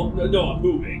action. Well, no, I'm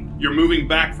moving. You're moving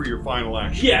back for your final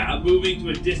action. Yeah, I'm moving to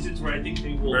a distance where I think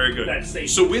they will. Very good. That's safe.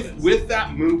 So distance. with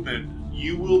that movement,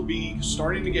 you will be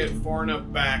starting to get far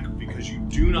enough back because you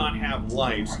do not have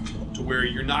lights to where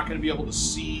you're not going to be able to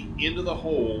see into the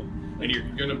hole, and you're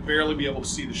going to barely be able to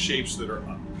see the shapes that are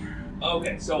up.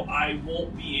 Okay, so I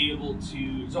won't be able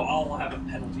to. So I'll have a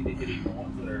penalty to hitting the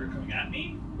ones that are coming at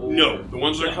me. Or, No, the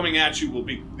ones that are No. coming at you will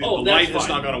be. The Oh, light that's has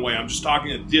fine. not gone away. I'm just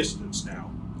talking a distance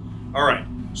now. All right.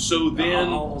 So then,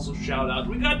 I'll also shout out,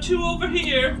 "We got 2 over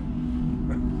here!"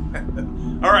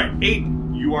 all right,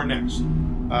 Aiden, you are next.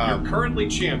 You're currently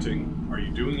chanting. Are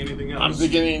you doing anything else? I'm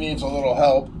thinking he needs a little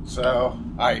help, so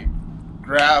I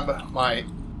grab my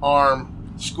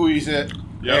arm, squeeze it,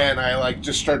 Yep. and I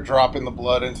just start dropping the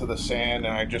blood into the sand,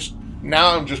 and I'm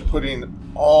just putting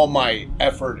all my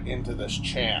effort into this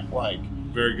chant.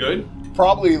 Very good.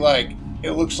 Probably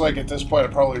it looks like at this point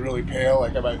I'm probably really pale,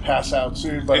 like I might pass out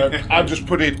soon, but I'm just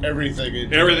putting everything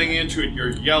into Everything into it. You're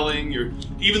yelling.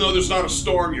 Even though there's not a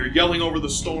storm, you're yelling over the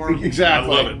storm.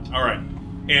 Exactly. I love it. All right.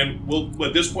 And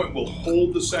at this point, we'll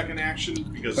hold the second action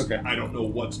because Okay. I don't know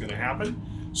what's going to happen.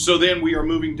 So then we are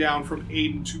moving down from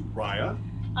Aiden to Raya.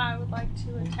 I would like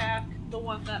to attack the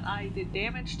one that I did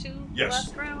damage to Yes.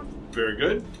 last round. Very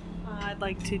good. I'd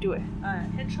like to do a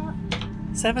headshot.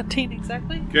 17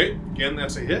 exactly. Okay. Again,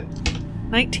 that's a hit.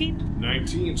 19.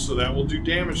 19. So that will do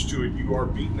damage to it. You are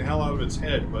beating the hell out of its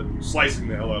head, but slicing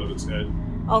the hell out of its head.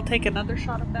 I'll take another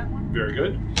shot of that one. Very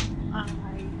good. I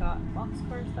got box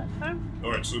scores that time.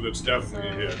 All right. So that's So definitely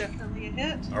a hit. definitely a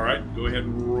hit. All right. Go ahead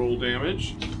and roll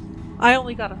damage. I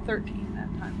only got a 13 that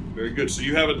time. Very good. So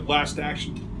you have a last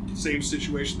action, same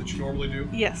situation that you normally do.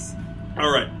 Yes.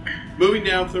 All right. Moving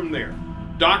down from there.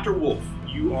 Dr. Wolf,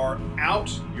 you are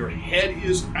out. Your head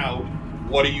is out.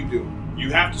 What are you doing? You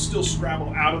have to still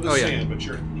scrabble out of the Oh, yeah. sand, but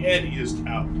your head is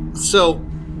out. So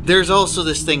there's also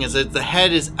this thing is that the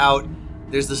head is out.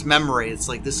 There's this memory. It's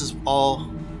like this is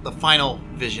all the final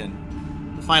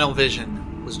vision. The final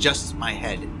vision was just my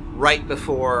head right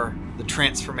before the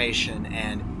transformation,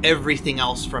 and everything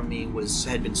else from me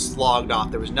had been slogged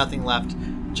off. There was nothing left,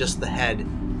 just the head.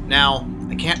 Now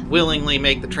I can't willingly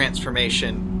make the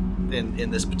transformation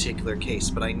in this particular case,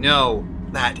 but I know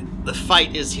that the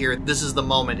fight is here. This is the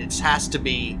moment. It has to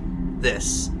be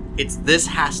this. This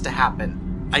has to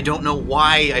happen. I don't know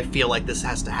why I feel like this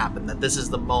has to happen, that this is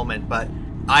the moment, but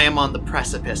I am on the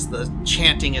precipice. The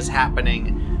chanting is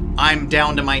happening. I'm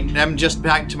just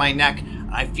back to my neck.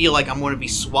 I feel like I'm going to be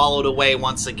swallowed away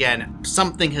once again.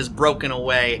 Something has broken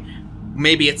away.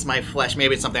 Maybe it's my flesh.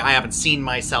 Maybe it's something. I haven't seen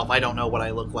myself. I don't know what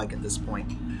I look like at this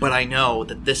point. But I know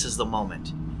that this is the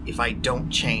moment. If I don't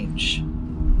change,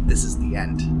 this is the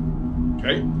end.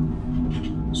 Okay.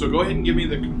 So go ahead and give me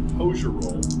the composure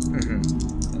roll.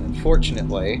 Mm-hmm. And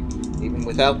unfortunately, even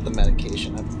without the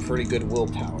medication, I have pretty good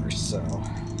willpower, so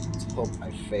let's hope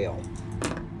I fail.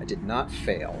 I did not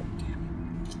fail.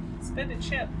 Spin a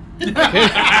chip.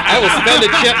 I will spend a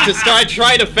chip to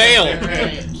try to fail.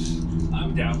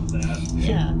 I'm down with that.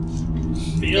 Yeah.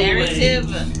 Narrative.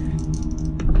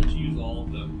 Narrative. Let's use all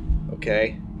of them.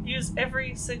 Okay. Use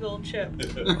every single chip.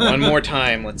 One more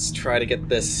time. Let's try to get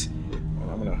this.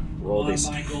 I'm gonna roll these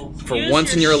Michael. for Use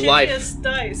once in your life. shittiest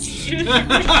dice. Use your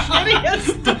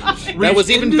shittiest dice. That was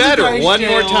even into the better. dice One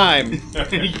more jail. time.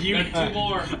 You got two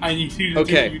more. I need you to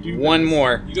Okay, do one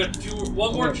more. You got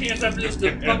one more chance after this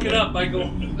to fuck it up, Michael.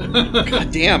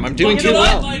 God damn, I'm doing Fuck too it up,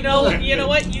 well. Michael. You know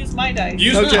what? Use my dice.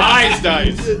 Use Okay. Ty's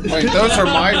dice. Wait, those are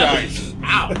my dice.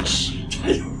 Ouch.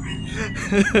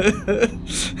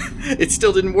 It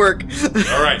still didn't work.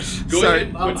 All right. Go Sorry.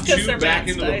 ahead and It's put 'cause 2 they're back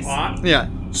Matt's into dice. the pot. Yeah.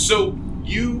 So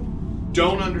you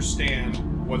don't understand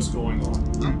what's going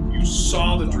on. You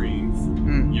saw the dream.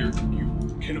 Mm. You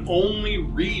can only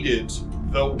read it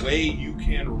the way you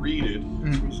can read it.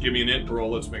 Mm. Give me an int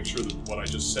roll. Let's make sure that what I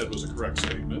just said was a correct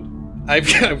statement.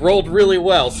 I've rolled really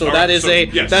well, so All that right, is so,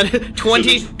 yes. that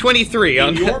 20, So 23 In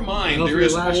on your mind, Well, there for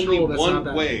is your last only roll, that's not one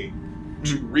bad. way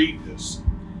to read this.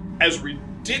 As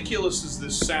ridiculous as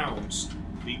this sounds,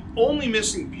 the only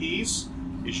missing piece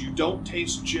is you don't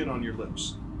taste gin on your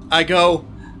lips. I go,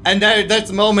 and that's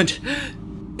the moment.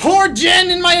 Pour gin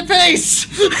in my face!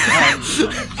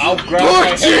 I'll grab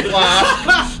my head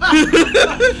flask.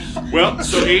 Well,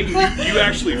 so Aiden, you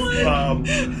actually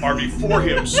are before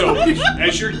him. So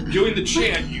as you're doing the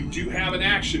chant, you do have an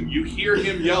action. You hear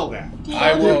him yell that.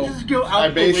 I will. Just go out I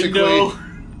the basically window.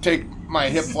 take my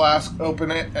hip flask,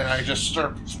 open it, and I just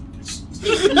start.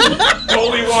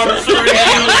 Holy water starting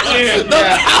to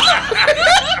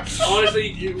Yeah.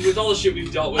 Honestly, with all the shit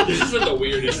we've dealt with, this is like the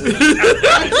weirdest.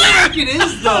 I think it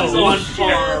is It's though. on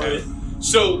par with.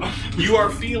 So you are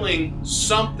feeling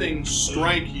something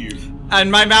strike you.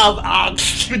 And my mouth,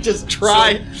 just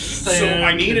try. So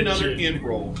I need another int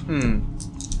roll. I'm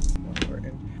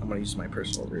gonna use my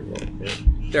personal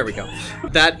reroll. There we go.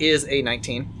 That is a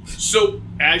 19. So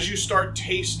as you start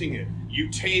tasting it, you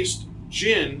taste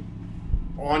gin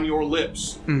on your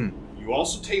lips. Mhm. You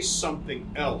also taste something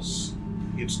else.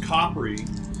 It's coppery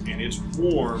and it's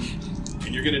warm,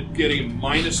 and you're gonna get a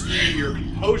 -3 to your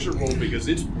composure roll because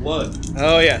it's blood.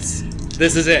 Oh yes,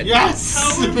 this is it. Yes.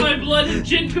 Power of my blood and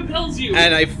gin compels you.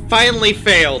 And I finally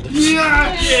failed.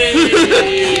 Yes.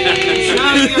 Yay!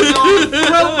 Now you have no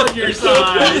throw on your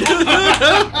side.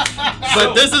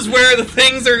 But this is where the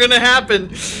things are gonna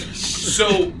happen.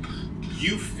 So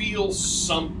you feel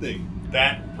something.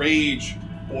 That rage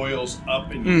boils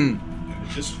up in you and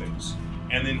it dissipates.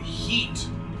 And then heat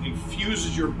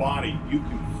infuses your body. You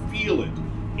can feel it.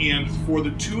 And for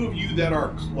the two of you that are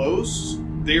close,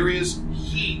 there is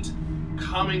heat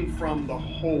coming from the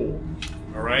hole.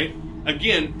 All right?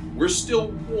 Again, we're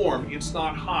still warm. It's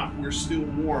not hot. We're still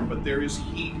warm, but there is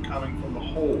heat coming from the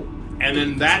hole. And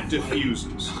then that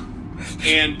diffuses.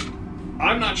 And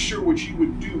I'm not sure what you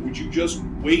would do. Would you just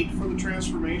wait for the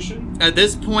transformation? At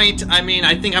this point, I mean,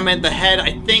 I think I'm at the head.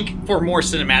 I think for more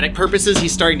cinematic purposes,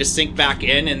 he's starting to sink back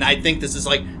in, and I think this is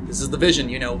the vision,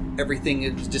 you know, everything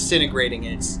is disintegrating,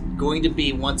 and it's going to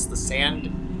be once the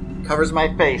sand covers my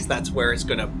face, that's where it's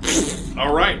gonna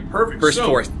All right, perfect. burst So,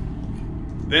 forth.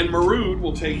 Then Marud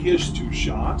will take his 2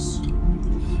 shots.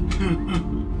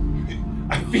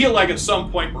 I feel like at some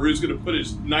point Marud's going to put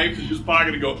his knife in his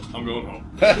pocket and go, I'm going home.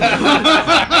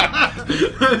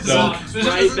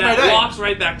 Walks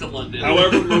right back to London.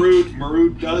 However,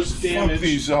 Marud does Fuck damage.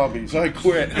 these zombies. I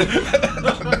quit. For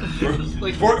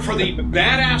the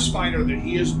badass fighter that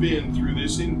he has been through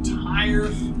this entire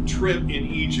trip in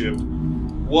Egypt,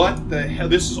 what the hell?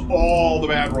 This is all the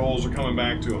bad rolls are coming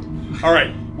back to him. All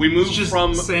right, we move It's just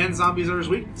from sand zombies are his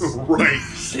weakness. right.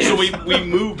 So we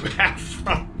move back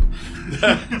from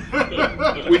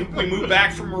we move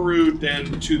back from Marud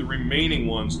then to the remaining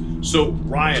ones. So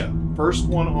Raya, first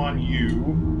one on you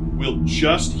will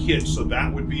just hit, so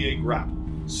that would be a grapple.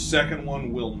 Second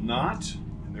one will not.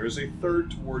 And there is a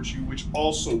third towards you, which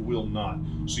also will not.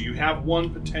 So you have one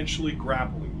potentially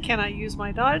grappling you. Can I use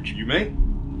my dodge? You may.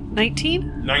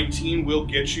 19? 19 will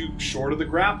get you short of the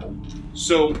grapple.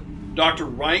 So, Dr.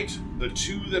 Wright, the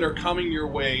two that are coming your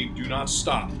way do not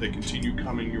stop. They continue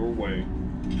coming your way.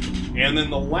 And then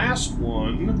the last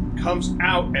one comes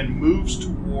out and moves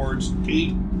towards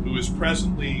Aiden, who is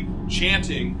presently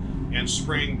chanting and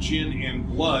spraying gin and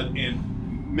blood, and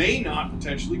may not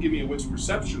potentially, give me a wits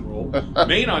perception roll,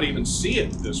 may not even see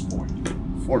it at this point.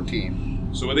 14.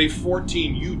 So with a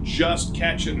 14, you just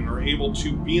catch it and are able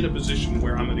to be in a position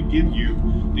where I'm going to give you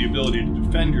the ability to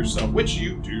defend yourself, which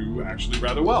you do actually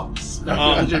rather well.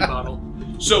 Gin bottle.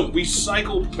 So we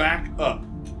cycle back up.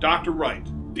 Dr. Wright,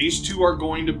 these two are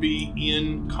going to be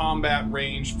in combat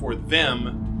range for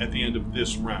them at the end of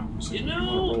this round. So You if you know-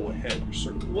 want to roll ahead, you're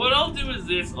certainly... What I'll do is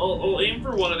this. I'll aim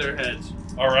for one of their heads.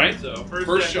 All right. So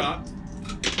First shot.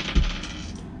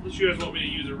 Unless you guys want me to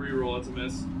use a reroll, it's a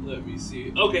miss. Let me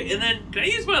see. Okay, and then can I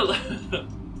use my?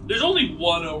 There's only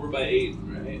one over by 8,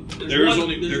 right? There's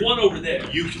one over there.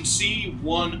 You can see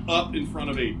one up in front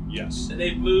of 8, yes. And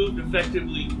they've moved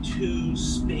effectively 2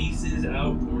 spaces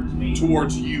out towards me.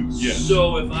 Towards you, yes.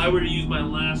 So if I were to use my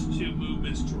last 2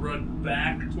 movements to run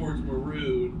back towards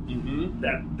Maroon,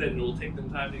 then it will take them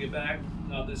time to get back.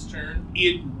 Not this turn.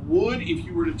 It would if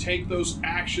you were to take those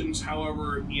actions,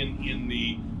 however, in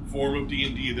the form of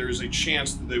D&D, there is a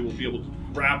chance that they will be able to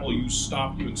grapple you,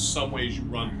 stop you in some ways you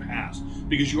run past,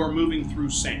 because you are moving through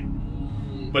sand.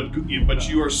 But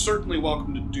you are certainly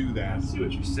welcome to do that. I see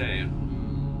what you're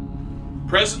saying.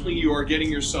 Presently, you are getting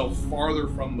yourself farther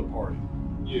from the party.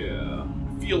 Yeah.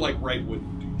 I feel like Wright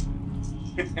wouldn't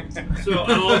do that. So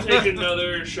I'll take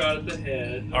another shot at the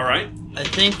head. All right. I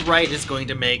think Wright is going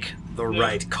to make the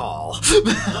right call.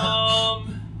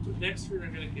 Next turn they're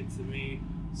gonna get to me.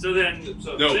 So then,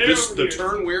 No, they're this over the here.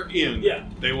 turn we're in. Yeah.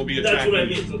 They will be That's attacking. what I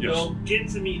mean. So you. Yes. they'll get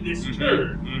to me this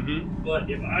turn. Mm-hmm. But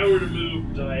if I were to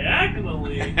move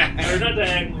diagonally, or not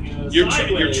diagonally, sideways,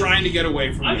 You're trying to get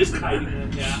away from I'm them. just hiding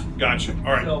them. Yeah. Gotcha.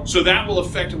 All right. So- So that will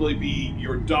effectively be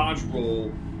your dodge roll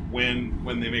when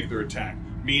they make their attack.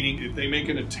 Meaning, if they make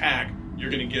an attack, you're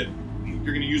going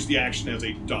to use the action as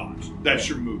a dodge. That's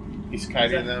your move. He's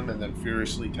kiting them and then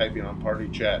furiously typing on party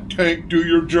chat. Tank, do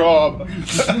your job.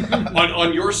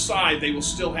 on your side, they will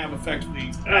still have effectively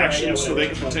actions, yeah, so they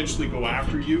can potentially go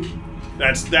after you.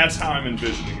 That's how I'm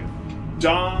envisioning it.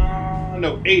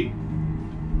 Aiden.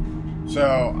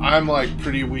 So I'm like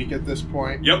pretty weak at this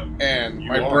point. Yep. And You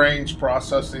my are. brain's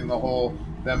processing the whole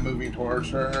them moving towards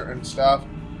her and stuff.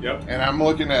 Yep. And I'm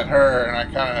looking at her and I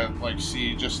kind of like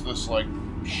see just this like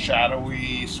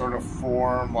shadowy sort of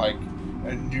form, like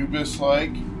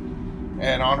Anubis-like.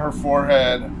 And on her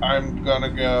forehead, I'm gonna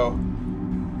go,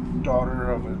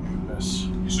 daughter of Anubis.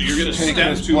 So you're going to Take step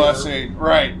this to her. blessing.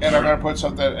 Right. And I'm gonna put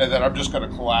something, and then I'm just gonna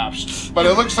collapse. But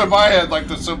it looks in my head like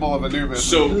the symbol of Anubis.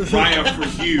 So, Raya,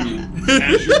 for you,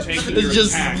 as you're taking your It's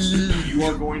just- attacks, you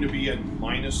are going to be at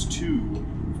 -2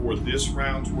 for this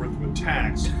round's worth of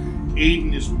attacks.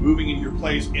 Aiden is moving in your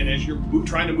place, and as you're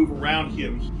trying to move around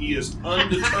him, he is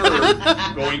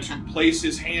undeterred going to place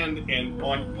his hand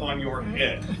upon your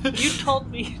head. You told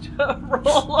me to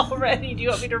roll already. Do you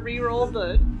want me to re-roll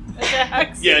the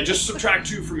attacks? Yeah, just subtract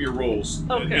 2 from your rolls,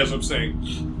 Okay. as I'm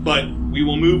saying. But we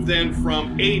will move then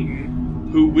from Aiden,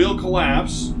 who will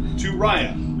collapse, to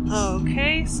Raya.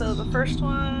 Okay, so the first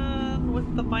one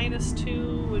with the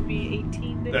 -2 would be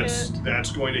 18 to hit.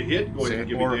 That's going to hit. Go ahead and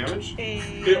give me Sandborg. damage.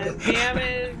 And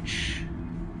damage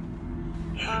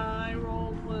I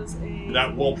rolled was a...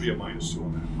 That won't be a -2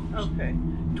 on that. Okay,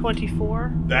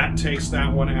 24. That takes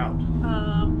that one out.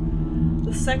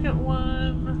 The second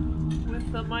one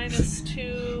with the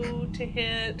 -2 to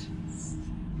hit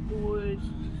would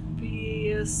be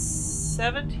a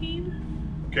 17.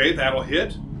 Okay, that'll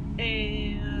hit.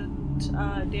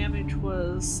 And damage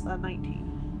was a 19.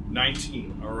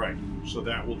 19. All right. So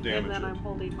that will damage And then it. I'm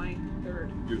holding my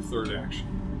third. Your third action.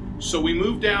 So we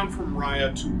move down from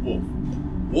Raya to Wolf.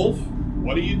 Wolf,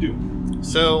 what are you doing?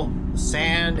 So,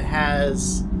 sand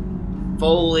has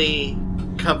fully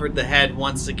covered the head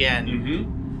once again,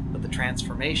 Mm-hmm. but the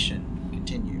transformation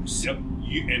continues. Yep.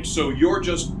 And so you're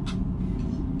just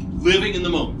living in the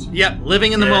moment. Yep,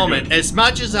 living in the Very moment. good. As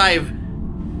much as I've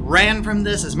ran from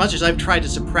this, as much as I've tried to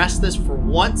suppress this for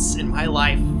once in my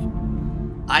life,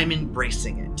 I'm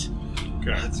embracing it.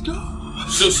 Okay. Let's go.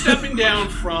 So stepping down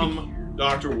from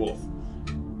Dr. Wolf,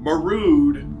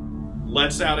 Marood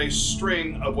lets out a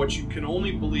string of what you can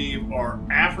only believe are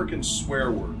African swear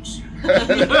words.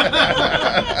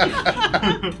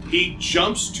 He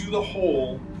jumps to the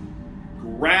hole,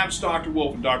 grabs Dr.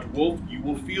 Wolf, and Dr. Wolf, you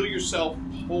will feel yourself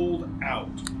hold out.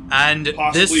 And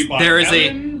Possibly by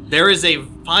heaven? there is a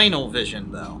final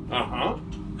vision though. Uh-huh.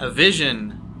 A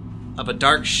vision of a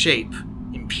dark shape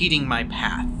impeding my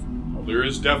path. Well, there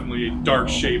is definitely a dark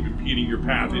shape impeding your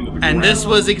path into the ground. And this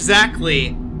was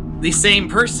exactly the same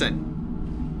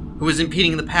person who was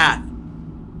impeding the path.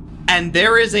 And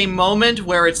there is a moment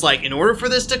where it's like, in order for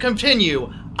this to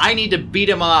continue, I need to beat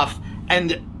him off,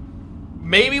 and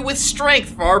maybe with strength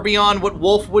far beyond what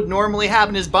Wolf would normally have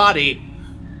in his body,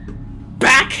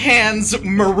 backhands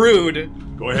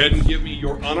Marud. Go ahead and give me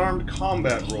your unarmed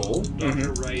combat roll.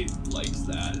 Dr. Wright likes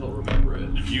that. He'll remember it.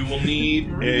 You will need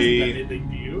Anything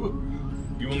to you?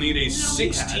 You will need a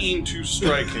 16 to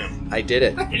strike him. I did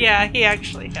it. Yeah, he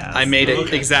actually has. I made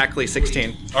it exactly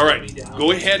 16. All right, go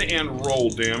ahead and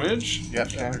roll damage. You have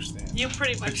to understand. You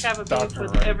pretty much have a beef Dr.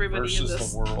 with Wright everybody in versus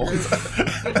this. the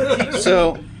world.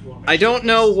 So, I don't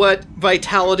know what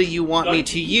vitality you want me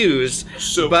to use,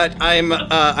 So but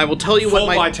I will tell you full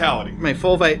what vitality. my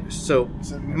full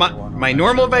my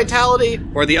normal vitality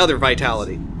or the other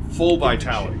vitality. Full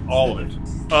vitality, all of it.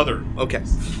 Other. Okay,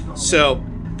 so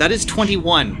that is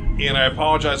 21. And I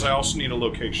apologize, I also need a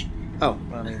location. Oh,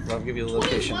 I'll give you the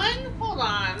location. 21? Hold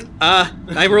on.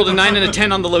 I rolled a 9 and a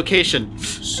 10 on the location.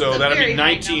 So That's a that'd be very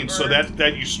high 19. So number.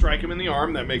 that you strike him in the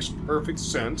arm, that makes perfect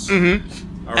sense.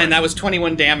 Mm-hmm. All right. And that was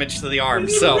 21 damage to the arm.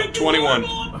 So 21.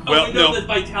 Oh, Well, no, no, that's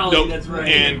vitality. no, That's right.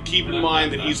 and keep in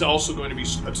mind that he's also going to be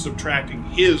subtracting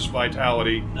his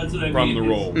vitality That's what I from mean. the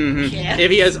roll. mhm. Yeah. If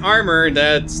he has armor,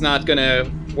 that's not gonna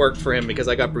work for him because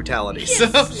I got brutality. You So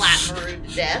can't slap Maroon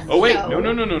to death. Oh wait,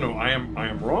 no. I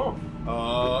am wrong.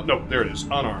 No, there it is.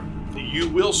 Unarmed. You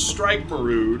will strike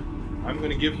Marud. I'm going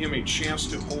to give him a chance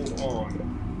to hold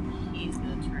on. He's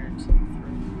gonna turn himself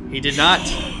through. he did not.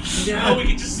 Now we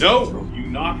can just No, you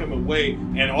knock him away,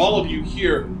 and all of you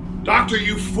hear, "Doctor,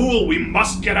 you fool! We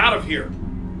must get out of here."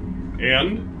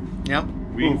 And Yep.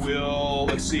 we will.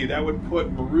 Let's see. That would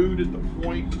put Marud at the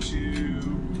point to.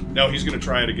 No, he's going to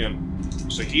try it again.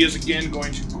 So he is again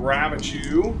going to grab at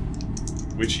you,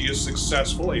 which he is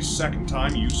successful a second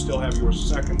time. You still have your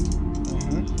second.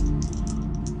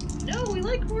 No, we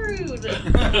like Maroon.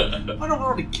 I don't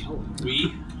already kill him.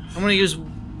 We I'm gonna use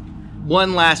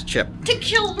one last chip. To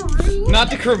kill Maroon.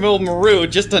 Not to kill Maru,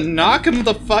 just to knock him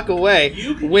the fuck away.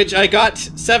 Which I got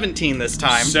 17 this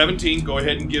time. 17. Go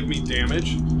ahead and give me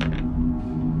damage.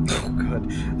 Oh,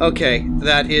 good. Okay,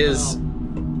 that is.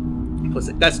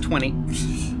 That's 20.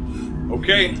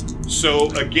 Okay, so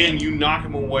again, you knock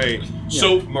him away.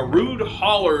 So Marud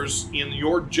hollers in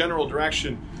your general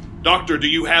direction, "Doctor, do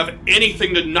you have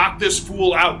anything to knock this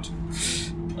fool out?"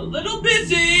 a little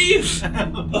busy.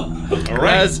 All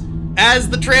right, As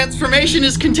the transformation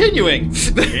is continuing.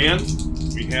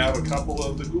 and we have a couple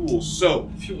of the ghouls.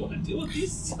 So, If you want to deal with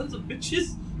these sons of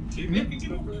bitches, maybe I can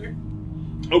get over there.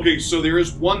 okay, so there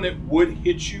is one that would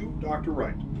hit you, Dr.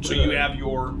 Wright. So you have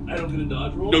your... I don't get a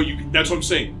dodge roll. No, that's what I'm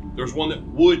saying. There's one that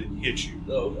would hit you.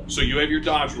 Oh, okay. So you have your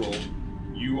dodge roll.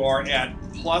 You are at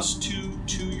 +2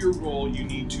 to your roll. You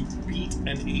need to beat an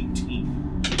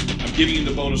 18. I'm giving you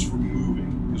the bonus for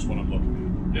moving, is what I'm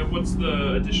looking And what's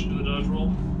the addition to the dodge roll?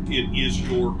 at. It is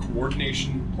your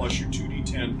coordination plus your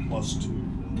 2d10 plus 2.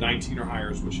 19 or higher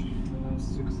is what you need.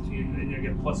 16, and I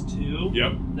get +2.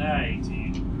 Yep.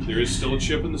 19. There is still a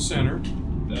chip in the center.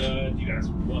 Do you guys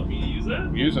want me to use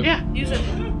that? Use it. Yeah, use it.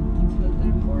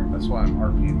 That's why I'm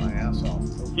RPing my ass off.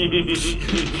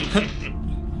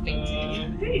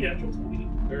 Hey, natural 20.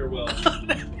 Very well.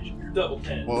 Double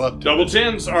 10. Well, up to Double it.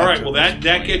 10s. All right, well, that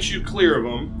gets you clear of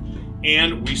them.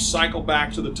 And we cycle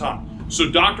back to the top. So,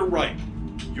 Dr. Wright,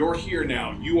 you're here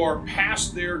now. You are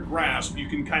past their grasp. You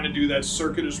can kind of do that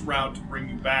circuitous route to bring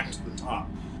you back to the top.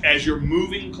 As you're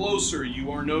moving closer, you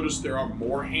are noticed there are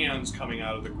more hands coming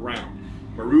out of the ground.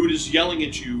 Marud is yelling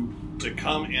at you to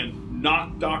come and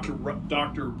knock Dr.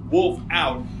 Wolf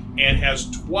out, and has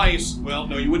twice, well,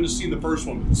 no, you wouldn't have seen the first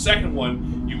one, but the second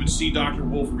one, you would see Dr.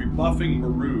 Wolf rebuffing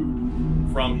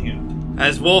Marud from him.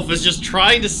 As Wolf is just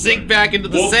trying to sink back into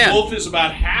the sand. Wolf is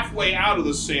about halfway out of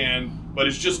the sand, but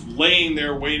is just laying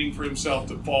there waiting for himself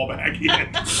to fall back in.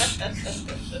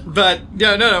 But,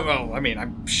 no. Well, I mean,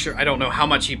 I'm sure, I don't know how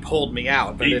much he pulled me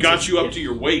out. But He it's got you up to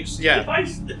your waist. Yeah. If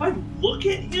I look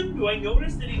at him, do I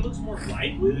notice that he looks more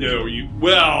lively? No,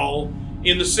 well,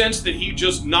 in the sense that he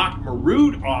just knocked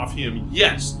Marud off him,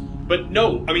 yes. But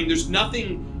no, I mean, there's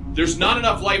not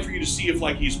enough light for you to see if,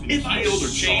 like, he's been If I healed or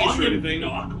changed saw or him anything.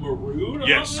 knock Marud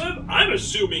Yes. off him, I'm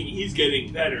assuming he's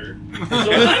getting better. So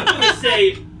I'm going to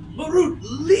say, Marud,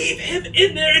 leave him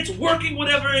in there. It's working,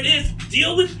 whatever it is.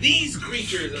 Deal with these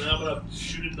creatures. And I'm going to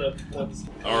shoot at the ones.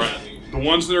 All right. The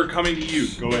ones that are coming to you,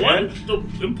 go ahead. The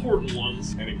important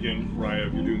ones. And again, Raya,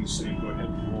 if you're doing the same, go ahead.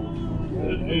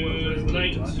 That is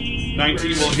 19. 19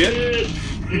 will hit.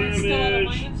 Am I still at a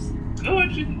Damage. minus? No,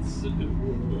 actually, it's a good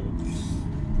one.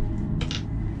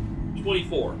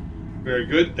 24. Very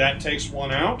good. That takes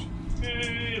one out.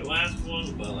 Okay, last one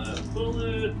with my last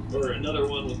bullet, or another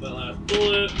one with my last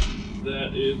bullet.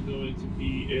 That is going to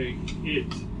be a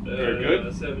hit. Very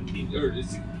good. 17, or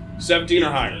it's 17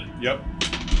 or higher. Yep.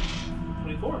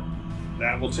 24.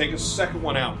 That will take a second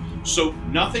one out. So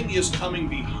nothing is coming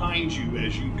behind you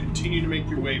as you continue to make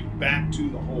your way back to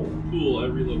the hole. Cool, I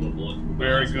reload my bullet.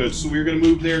 Very good. So we're going to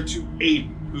move there to Aiden,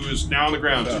 who is now on the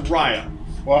ground, to Raya.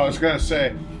 Well, I was gonna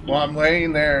say, while I'm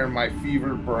laying there, my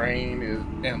fevered brain is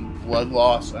in blood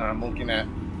loss, and I'm looking at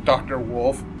Dr.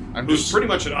 Wolf. I'm Who's just pretty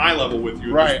much at eye level with you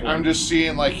at right. this point. I'm just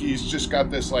seeing like he's just got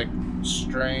this like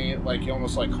strain, like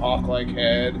almost like hawk-like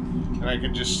head, and I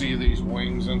can just see these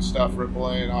wings and stuff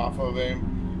rippling off of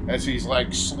him as he's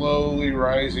like slowly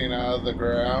rising out of the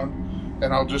ground.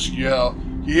 And I'll just yell,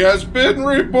 "He has been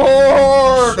reborn!"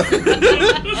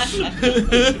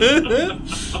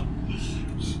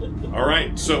 All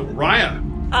right. So Raya.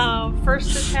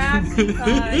 First attack,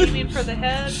 aiming for the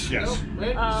head, Yes.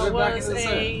 was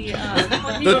a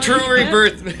The true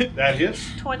rebirth. That hits.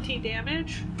 20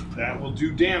 damage. That will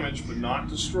do damage, but not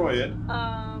destroy it.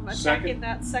 Attacking Second.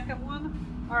 that second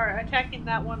one, or attacking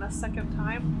that one a second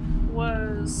time,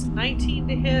 was 19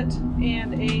 to hit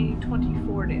and a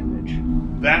 24 damage.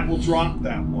 That will drop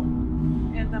that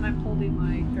one. And then I'm holding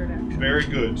my third action. Very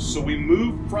good. So we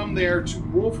move from there to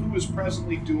Wolf, who is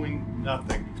presently doing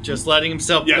nothing. Just letting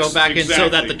himself Yes, go back in so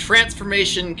that exactly. the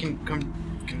transformation can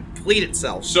complete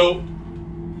itself. So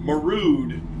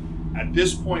Marud, at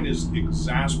this point, is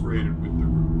exasperated with the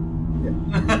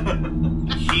room.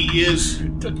 He is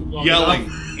yelling.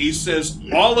 He says,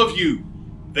 "All of you,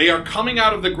 they are coming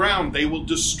out of the ground. They will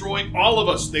destroy all of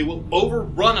us. They will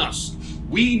overrun us.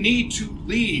 We need to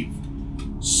leave.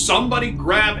 Somebody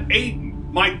grab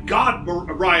Aiden. My God,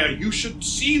 Raya, you should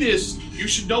see this. You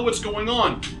should know what's going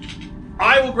on.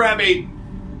 I will grab Aiden.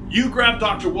 You grab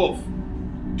Dr. Wolf.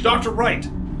 Dr. Wright,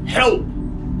 help."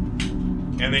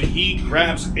 And then he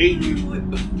grabs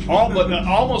Aiden,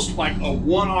 almost like a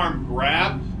one-arm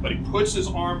grab, but he puts his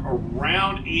arm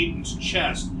around Aiden's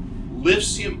chest,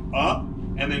 lifts him up,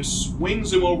 and then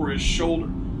swings him over his shoulder.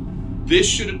 This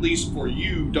should, at least for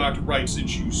you, Dr. Wright,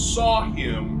 since you saw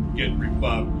him get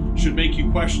rebuffed, should make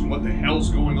you question what the hell's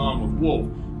going on with Wolf,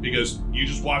 because you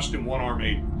just watched him one-arm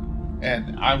Aiden.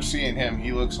 And I'm seeing him.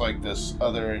 He looks like this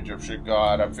other Egyptian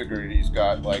god. I'm figuring he's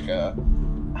got like a.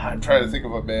 I'm trying to think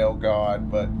of a male god,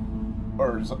 but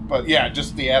yeah,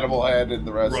 just the animal head and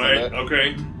the rest Right, of it.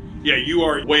 okay. Yeah, you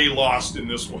are way lost in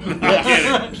this one. I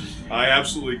get it. I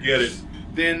absolutely get it.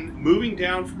 Then, moving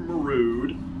down from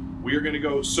Marud, we are going to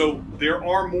go... So, there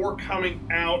are more coming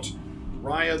out.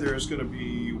 Raya, there's going to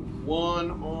be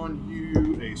one on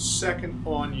you, a second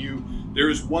on you. There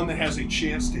is one that has a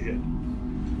chance to hit.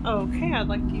 Okay, I'd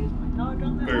like to use my dodge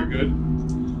on that Very one.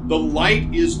 good. The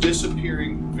light is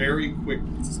disappearing very quickly.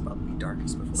 It's about to be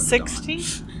darkest before the 16?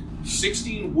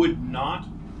 16 would not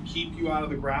keep you out of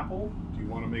the grapple. Do you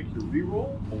want to make your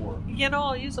reroll, or... You know,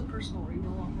 I'll use a personal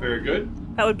reroll on that. Very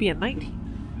good. That would be a 19.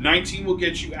 19 will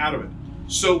get you out of it.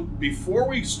 So before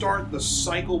we start the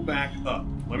cycle back up,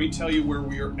 let me tell you where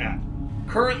we are at.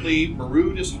 Currently,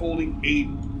 Marud is holding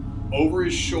Aiden over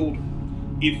his shoulder.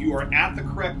 If you are at the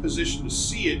correct position to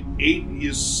see it, Aiden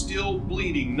is still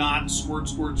bleeding, not squirt,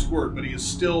 squirt, squirt, but he is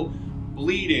still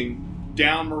bleeding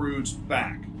down Marud's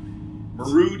back.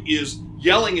 Marud is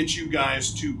yelling at you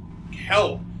guys to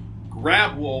help,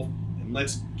 grab Wolf, and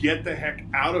let's get the heck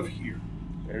out of here.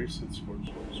 Barry said squirt,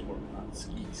 squirt, squirt, not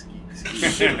ski, ski,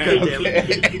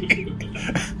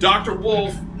 Dr.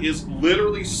 Wolf is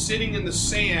literally sitting in the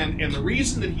sand, and the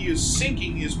reason that he is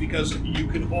sinking is because you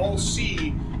can all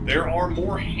see there are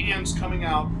more hands coming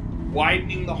out,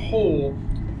 widening the hole,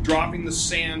 dropping the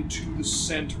sand to the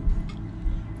center.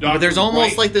 But there's Dr. almost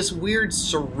Wright- like this weird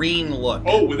serene look.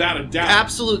 Oh, without a doubt.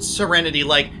 Absolute serenity,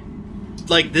 like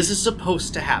this is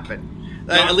supposed to happen.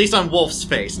 At least on Wolf's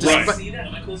face. Right. Can I see that?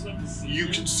 Am I close enough to see You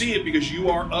it? can see it because you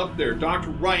are up there. Dr.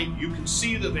 Wright, you can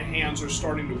see that the hands are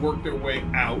starting to work their way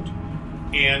out.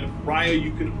 And Raya,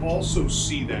 you can also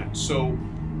see that. So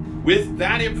with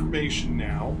that information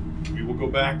now, we will go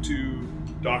back to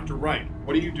Dr. Wright.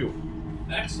 What are you doing?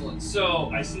 Excellent. So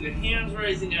I see the hands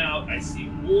rising out. I see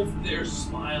Wolf there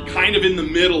smiling. Kind of in the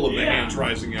middle of the Yeah. hands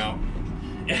rising out.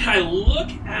 And I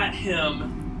look at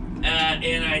him,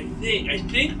 and I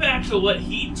think back to what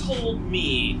he told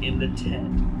me in the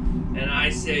tent, and I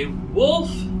say,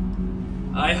 Wolf,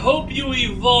 I hope you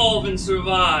evolve and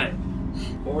survive,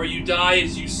 or you die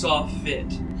as you saw fit.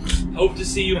 Hope to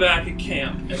see you back at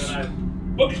camp. And then I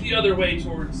book the other way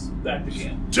towards back to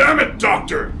camp. Damn it,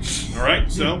 Doctor! All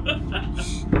right, so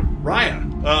Raya.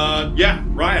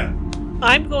 Raya.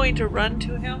 I'm going to run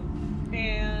to him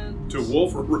and To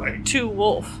Wolf or Wright? to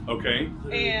Wolf, Okay,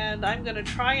 and I'm going to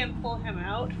try and pull him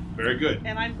out. very good.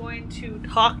 And I'm going to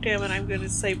talk to him, and I'm going to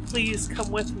say, please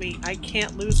come with me. I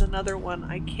can't lose another one.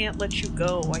 I can't let you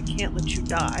go. I can't let you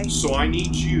die. So I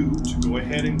need you to go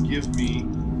ahead and give me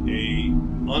a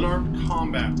unarmed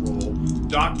combat roll.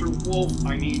 Dr. Wolf,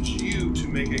 I need you to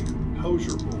make a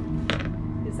composure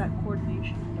roll. Is that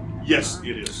coordination? I don't have Yes, an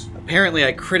it arm. is. Apparently,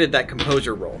 I critted that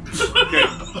composure roll. Okay,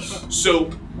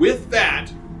 so with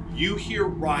that, you hear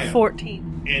Raya.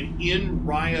 14. And in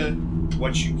Raya,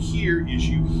 what you hear is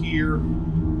you hear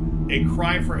a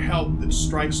cry for help that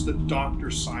strikes the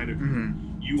doctor's side of you.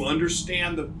 Mm-hmm. You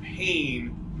understand the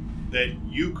pain that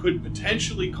you could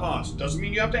potentially cause. It doesn't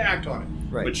mean you have to act on it,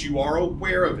 Right. but you are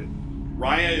aware of it.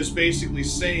 Raya is basically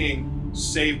saying,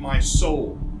 save my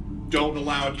soul. Don't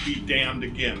allow it to be damned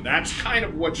again. That's kind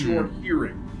of what you're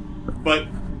hearing. But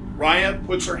Raya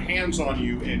puts her hands on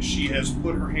you, and she has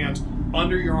put her hands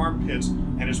under your armpits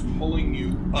and is pulling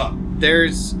you up.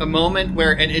 There's a moment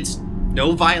where, and it's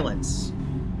no violence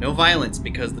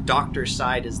because the doctor's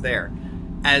side is there,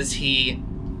 as he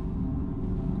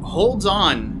holds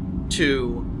on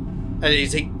to, he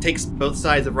takes both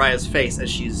sides of Raya's face as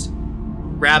she's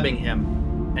grabbing him,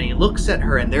 and he looks at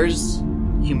her, and there's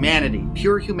humanity,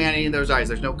 pure humanity in those eyes.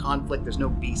 There's no conflict, there's no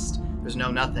beast, there's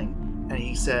no nothing. And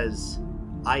he says,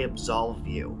 I absolve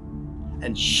you,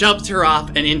 and shoves her off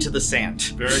and into the sand.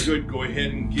 Very good. Go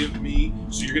ahead and give me,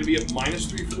 so you're going to be at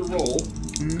 -3 for the roll.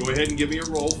 Go ahead and give me a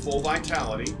roll, full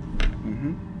vitality.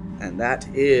 And that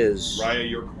is Raya,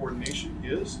 your coordination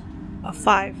is? A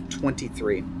 5.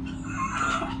 23.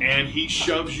 And he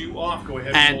shoves you off. Go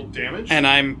ahead and And- roll damage. And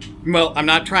I'm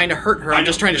not trying to hurt her, I'm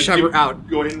just trying to shove her out.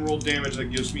 Go ahead and roll damage. That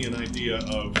gives me an idea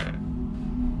of...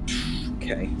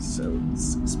 Okay, so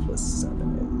 6 plus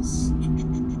 7 is...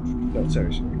 No,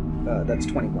 sorry. That's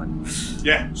 21.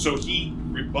 Yeah, so he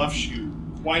rebuffs you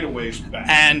quite a ways back.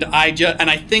 And I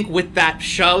think with that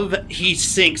shove, he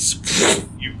sinks.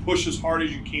 You push as hard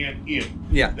as you can in.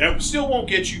 Yeah. That still won't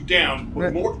get you down, but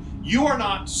Right. more. You are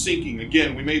not sinking.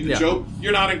 Again, we made the Yeah. joke.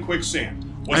 You're not in quicksand.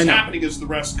 What's I know. happening is the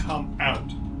rest come out.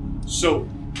 So,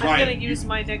 I'm Ryan, going to use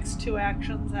my next 2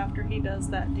 actions after he does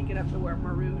that to get up to where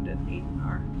Maroon and Aiden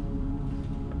are.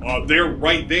 they're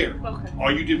right there. Okay.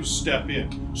 All you did was step in.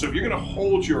 So if you're going to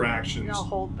hold your actions, I'll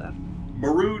hold them.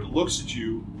 Marud looks at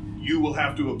you. You will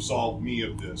have to absolve me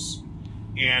of this.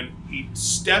 And he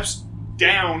steps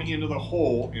down into the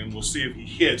hole, and we'll see if he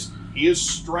hits. He is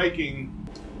striking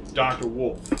Dr.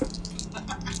 Wolf.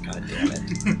 God damn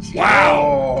it.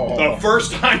 Wow! The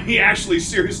first time he actually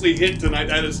seriously hit tonight.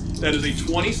 That is a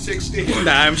 26 to hit.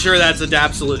 I'm sure that's an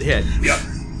absolute hit. Yep.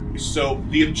 So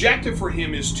the objective for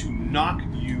him is to knock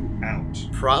you out.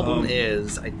 Problem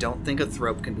is, I don't think a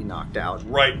throat can be knocked out.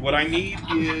 Right. What I need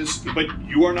is, but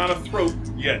you are not a throat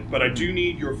yet. But I do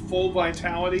need your full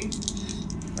vitality.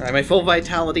 All right, my full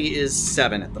vitality is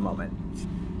 7 at the moment.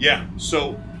 Yeah.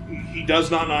 So he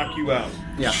does not knock you out.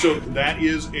 Yeah. So that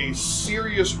is a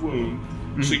serious wound.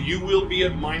 So you will be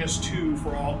at -2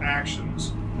 for all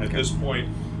actions at this point.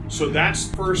 So that's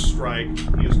first strike.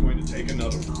 He is going to take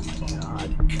another one.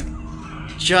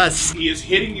 Just, He is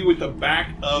hitting you with the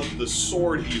back of the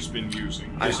sword he's been using.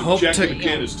 I His hope objective to-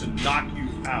 again is to knock you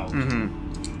out.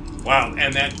 Wow,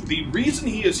 and that the reason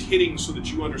he is hitting, so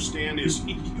that you understand, is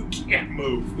you can't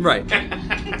move. right.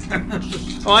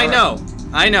 Oh,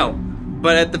 I know.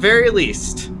 But at the very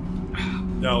least,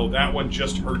 No, that one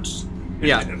just hurts.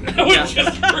 yeah. That one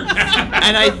just hurts.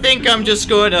 And I think I'm just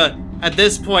going to, at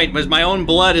this point, as my own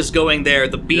blood is going there,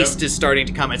 the beast Yep. is starting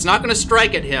to come. It's not going to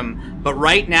strike at him, but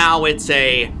right now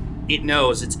it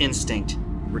knows, it's instinct.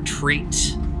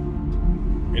 Retreat.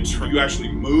 And so you actually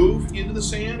move into the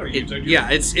sand, or you?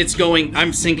 It's going,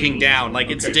 I'm sinking down,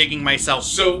 like it's Okay. digging myself.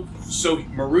 So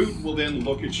Marut will then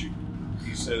look at you.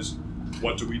 He says,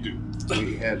 "What do we do?"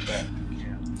 We head back.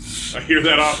 I hear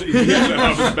that off. He hears that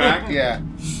off his back. Yeah.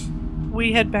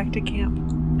 We head back to camp.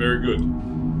 Very good.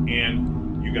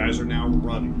 And you guys are now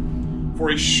running. For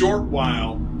a short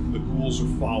while, the ghouls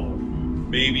are following.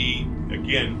 Maybe,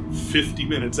 again, 50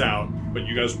 minutes out, but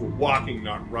you guys were walking,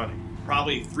 not running.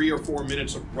 Probably 3 or 4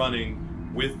 minutes of running,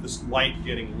 with this light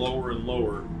getting lower and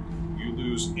lower, you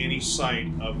lose any sight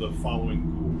of the following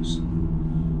ghouls.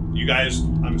 You guys,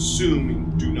 I'm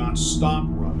assuming, do not stop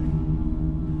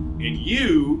running. And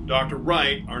you, Dr.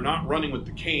 Wright, are not running with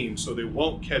the cane, so they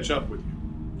won't catch up with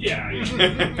you.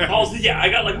 Yeah. Also, yeah, I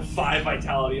got like a 5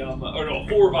 vitality on my, or no,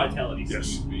 4 vitality. Yes.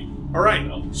 Excuse me. All right.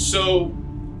 No. So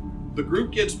the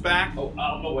group gets back. Oh,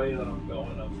 on the way that I'm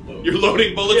going, I'm loading. You're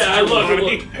loading bullets. Yeah, I as you're love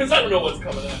running? it because I don't know what's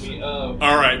coming at me.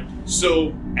 All right.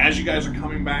 So as you guys are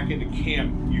coming back into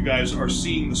camp, you guys are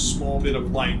seeing the small bit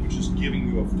of light, which is giving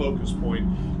you a focus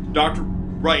point. Dr.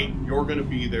 Wright, you're going to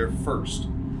be there first.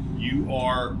 You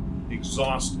are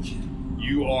exhausted.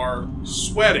 You are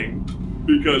sweating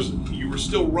because you were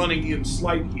still running in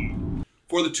slight heat.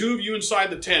 For the two of you inside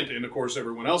the tent, and of course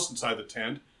everyone else inside the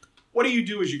tent, what do you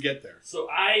do as you get there? So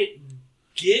I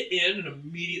get in and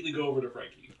immediately go over to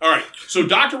Frankie. All right. So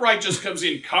Dr. Wright just comes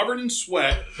in covered in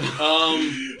sweat.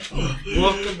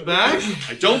 Welcome back.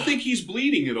 I don't think he's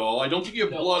bleeding at all. I don't think you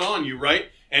have blood on you, right?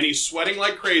 And he's sweating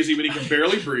like crazy, but he can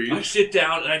barely breathe. I sit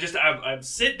down and I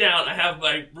sit down. I have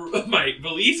my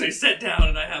valise. I sit down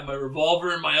and I have my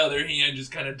revolver in my other hand,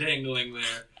 just kind of dangling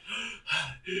there.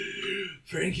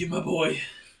 Frankie, my boy,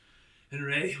 and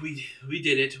Ray, we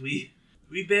did it. We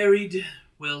buried.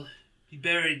 Well, he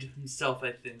buried himself.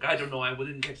 I think. I don't know. I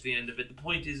didn't catch the end of it. The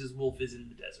point is Wolf is in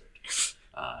the desert,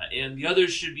 and the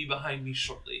others should be behind me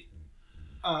shortly.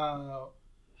 We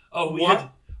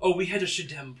had a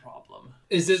Shadem problem.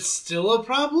 Is it still a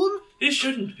problem? It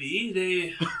shouldn't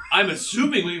be. I'm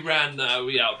assuming we outran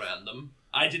them.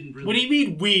 I didn't really. What do you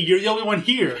mean we? You're the only one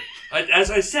here. As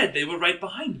I said, they were right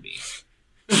behind me.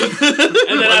 And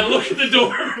then I look at the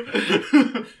door.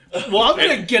 Well, I'm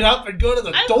going to get up and go to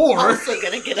the door. I'm also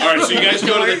going to get up. All right, so you guys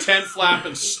go to door. the tent flap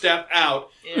and step out.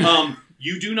 Yeah.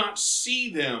 You do not see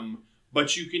them,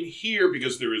 but you can hear,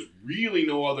 because there is really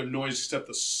no other noise except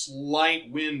the slight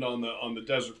wind on the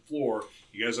desert floor.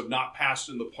 You guys have not passed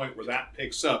in the point where that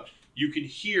picks up. You can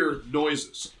hear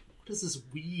noises. What is this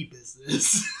wee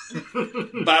business?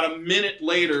 About a minute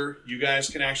later, you guys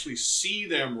can actually see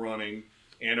them running,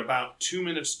 and about 2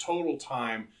 minutes total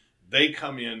time, they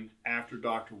come in after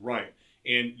Dr. Wright.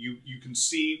 And you can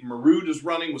see Marud is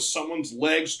running with someone's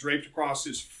legs draped across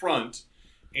his front,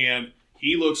 and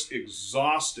he looks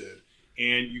exhausted.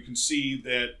 And you can see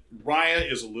that Raya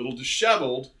is a little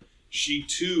disheveled. She,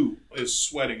 too, is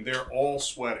sweating. They're all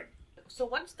sweating. So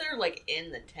once they're like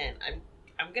in the tent,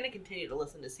 I'm gonna continue to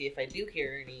listen to see if I do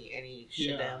hear any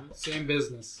Shadem. Same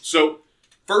business. So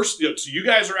first, so you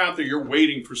guys are out there. You're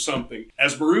waiting for something.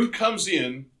 As Marud comes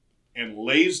in and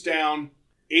lays down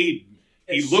Aiden,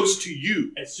 he looks to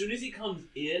you. As soon as he comes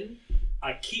in,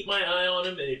 I keep my eye on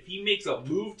him, and if he makes a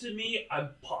move to me,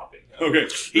 I'm popping him. Okay.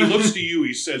 He looks to you.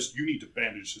 He says, "You need to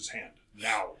bandage his hand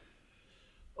now."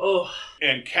 Oh.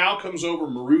 And Cal comes over.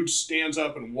 Marud stands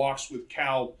up and walks with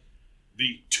Cal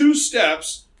the 2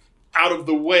 steps out of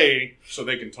the way so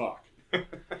they can talk.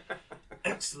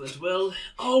 Excellent. Well,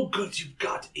 oh, good, you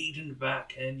got Aiden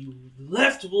back, and you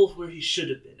left Wolf where he should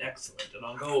have been. Excellent. And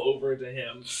I'll go over to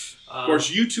him. Of course,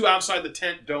 you two outside the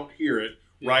tent don't hear it.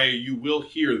 Raya, you will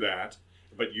hear that,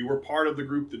 but you were part of the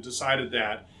group that decided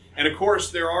that. And of course,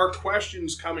 there are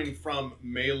questions coming from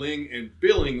Mei Ling and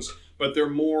Billings, but they're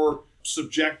more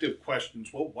subjective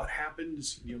questions. Well, what happened?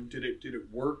 Did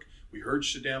it work? We heard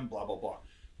Shadem, blah, blah, blah.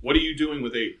 What are you doing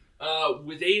with Aiden?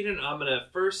 With Aiden, I'm going to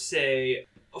first say,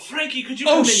 Frankie, could you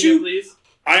Oh, come in shoot. here, please?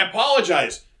 I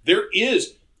apologize.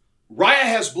 Raya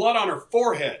has blood on her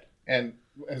forehead. And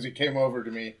as he came over to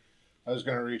me, I was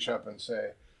going to reach up and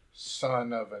say,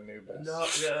 "Son of Anubis, No, I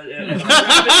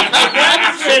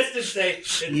grab his wrist and say,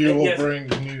 you will yes. bring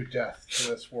new death to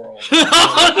this world."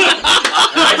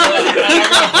 I'm going to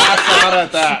pass out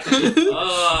at that.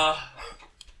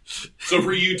 So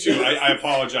for you two, I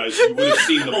apologize. You would have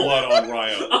seen the blood on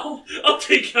Raya. I'll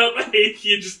take out my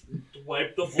hanky and just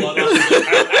wipe the blood off.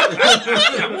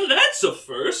 Well, that's a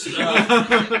first.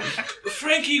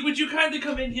 Frankie, would you kindly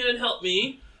come in here and help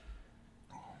me?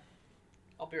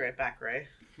 I'll be right back, Ray.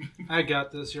 I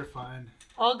got this. You're fine.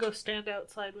 I'll go stand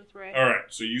outside with Ray. All right,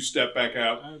 so you step back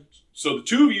out. So the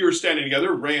two of you are standing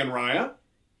together, Ray and Raya.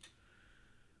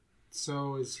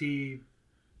 So is he...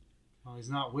 Well, he's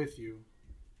not with you.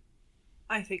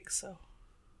 I think so.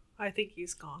 I think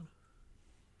he's gone.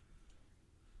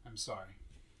 I'm sorry.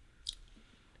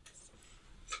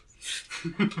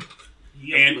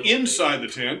 And inside the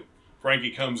tent,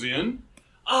 Frankie comes in.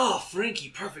 Oh, Frankie,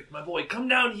 perfect, my boy. Come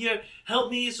down here,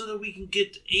 help me so that we can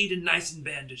get Aiden nice and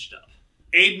bandaged up.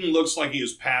 Aiden looks like he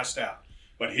is passed out,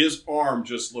 but his arm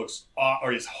just looks,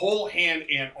 or his whole hand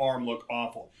and arm look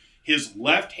awful. His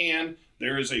left hand,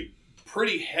 there is a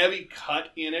pretty heavy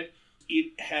cut in it.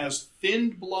 It has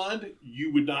thinned blood.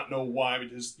 You would not know why,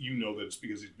 because you know that it's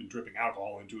because he's been dripping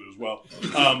alcohol into it as well.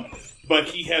 But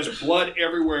he has blood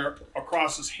everywhere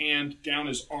across his hand, down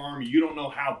his arm. You don't know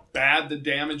how bad the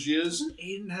damage is. Doesn't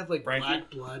Aiden have like Frankie? black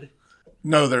blood?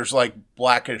 No, there's like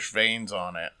blackish veins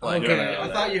on it. Like, Okay, yeah.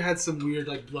 I thought you had some weird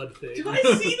like blood thing. Do I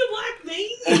see the black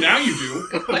veins? Oh, now you do.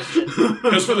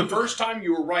 Because for the first time,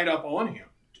 you were right up on him.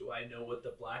 Do I know what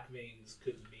the black veins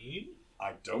could mean?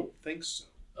 I don't think so.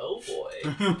 Oh boy.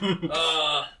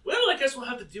 Well, I guess we'll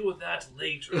have to deal with that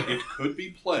later. It could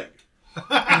be plague.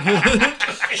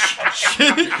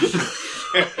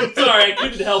 Sorry, I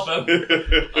couldn't help him.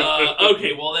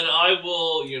 Okay, well then I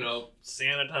will,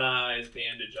 sanitize,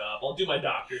 bandage up. I'll do my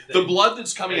doctor thing. The blood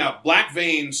that's coming out, black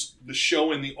veins, the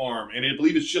show in the arm, and I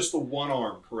believe it's just the one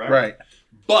arm, correct? right.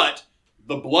 But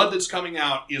the blood that's coming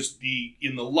out is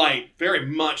in the light, very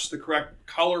much the correct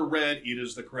color red. It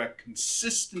is the correct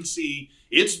consistency.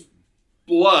 It's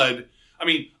blood. I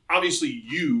mean, obviously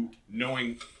you,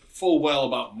 knowing full well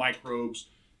about microbes,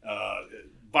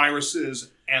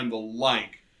 viruses, and the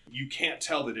like, you can't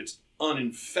tell that it's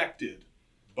uninfected,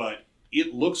 but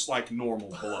it looks like normal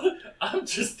blood. I'm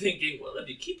just thinking, well, if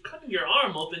you keep cutting your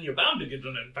arm open, you're bound to get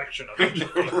an infection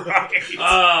eventually. Right.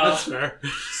 That's fair.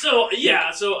 So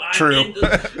True.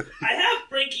 I have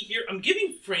Frankie here. I'm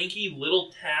giving Frankie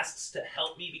little tasks to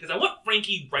help me because I want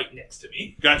Frankie right next to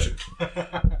me. Gotcha.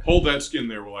 Hold that skin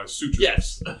there while I suture.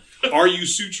 Yes. Are you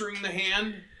suturing the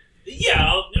hand? Yeah,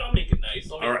 I'll make it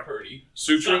nice. I'll make All right. it pretty.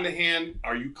 Suturing the hand.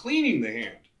 Are you cleaning the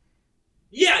hand?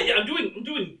 Yeah, I'm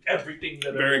doing everything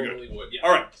that Very I normally would. Yeah.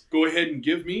 All right. Go ahead and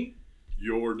give me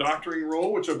your doctoring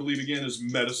roll, which I believe again is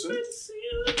medicine.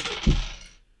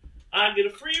 I get a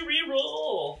free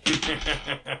reroll.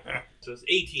 So it's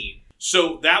 18.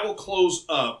 So that will close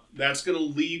up. That's going to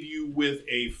leave you with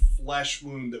a flesh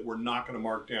wound that we're not going to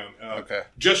mark down. Okay.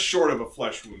 Just short of a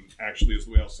flesh wound, actually, is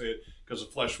the way I'll say it, because a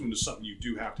flesh wound is something you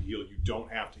do have to heal. You don't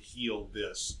have to heal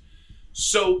this.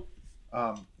 So,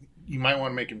 You might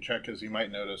want to make him check because he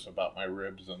might notice about my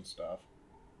ribs and stuff.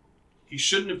 he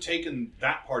shouldn't have taken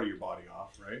that part of your body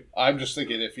off, right? I'm just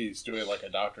thinking if he's doing like a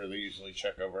doctor, they usually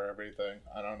check over everything.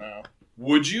 I don't know.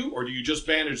 Would you, or do you just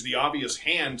bandage the obvious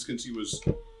hand since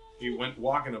he went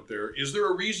walking up there? Is there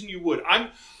a reason you would?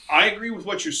 I agree with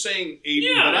what you're saying, Aiden,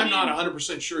 Yeah, but I'm I not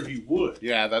 100% sure he would.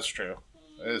 Yeah, that's true.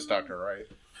 It is Dr. Wright.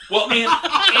 Well, and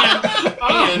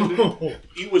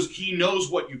he knows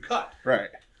what you cut. Right.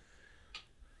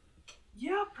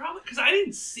 Yeah, probably because I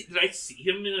didn't see. Did I see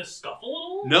him in a scuffle at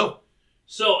all? No.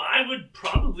 So I would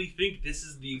probably think this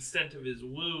is the extent of his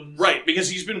wounds. Right, because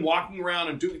he's been walking around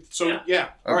and doing... So, yeah.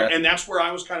 All right, Okay. and that's where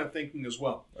I was kind of thinking as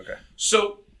well. Okay.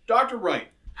 So, Dr. Wright,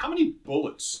 how many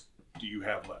bullets do you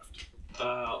have left?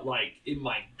 Like in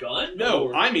my gun? No,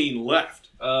 Or, I mean left.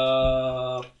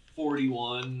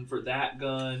 41 for that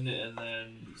gun, and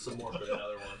then some more for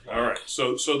another one. All right,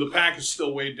 so the pack is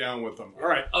still weighed down with them. All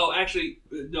right, Oh, actually,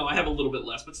 no, I have a little bit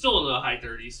less, but still in the high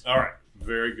 30s. all right,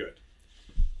 very good.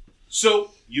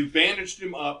 So, you've bandaged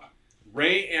him up.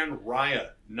 Ray and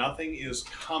Raya, nothing is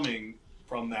coming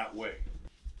from that way.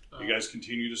 You guys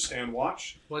continue to stand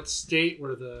watch? What state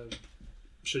were the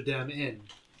Shadem in?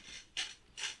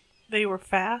 They were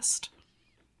fast.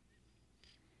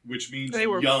 Which means They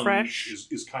were young fresh.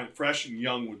 is kind of fresh, and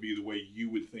young would be the way you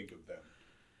would think of them.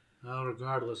 Well,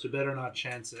 regardless, we better not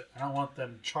chance it. I don't want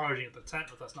them charging at the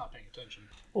tent with us not paying attention.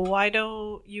 Why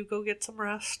don't you go get some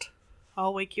rest?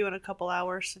 I'll wake you in a couple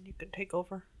hours and you can take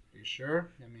over. You sure?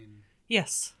 I mean,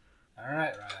 Yes. all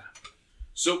right, Raya.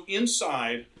 So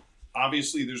inside,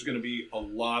 obviously, there's going to be a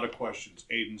lot of questions.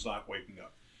 Aiden's not waking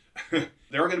up.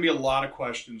 There are going to be a lot of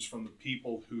questions from the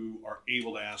people who are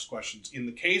able to ask questions. In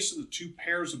the case of the two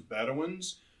pairs of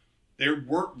Bedouins, they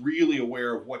weren't really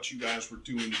aware of what you guys were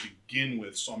doing to begin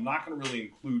with, so I'm not going to really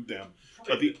include them.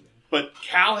 But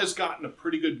Cal has gotten a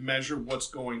pretty good measure of what's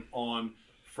going on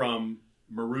from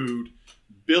Marud.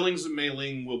 Billings and Mei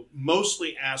Ling will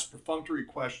mostly ask perfunctory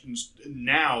questions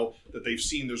now that they've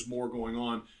seen there's more going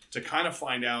on to kind of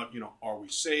find out, are we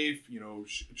safe?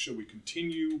 Should we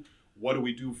continue? What do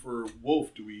we do for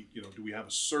Wolf? Do we have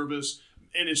a service?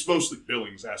 And it's mostly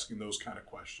Billings asking those kind of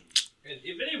questions. And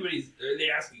if are they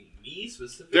asking me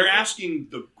specifically? They're asking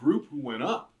the group who went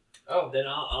up. Oh, then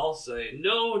I'll say,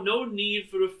 no need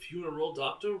for a funeral.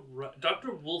 Dr.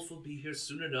 Wolf will be here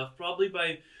soon enough, probably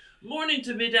by morning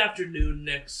to mid-afternoon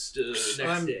next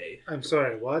day. I'm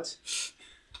sorry, what?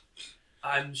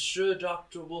 I'm sure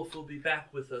Dr. Wolf will be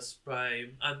back with us by,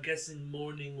 I'm guessing,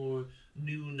 morning or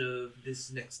noon of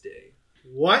this next day.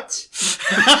 What?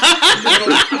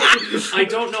 I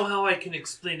don't know how I can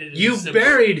explain it in You simple-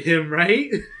 buried him,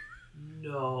 right?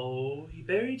 No, he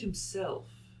buried himself.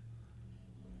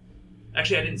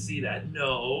 Actually, I didn't see that.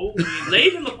 No. We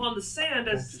laid him upon the sand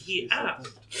as he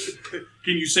asked.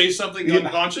 Can you say something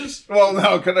unconscious? Well,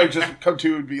 no, could I just come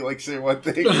to and be like, say one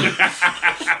thing?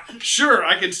 Sure,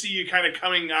 I can see you kind of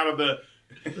coming out of the...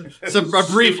 It's a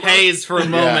brief haze for a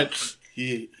moment.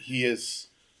 He is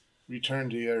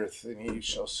returned to the earth, and he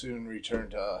shall soon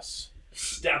return to us.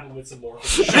 Stab him with some more.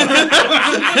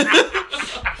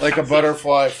 Like a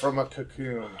butterfly from a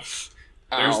cocoon.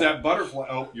 There's that butterfly.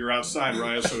 Oh, you're outside,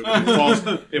 Raya, so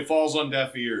it falls on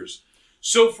deaf ears.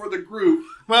 So for the group...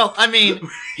 Well, I mean,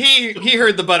 he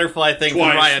heard the butterfly thing from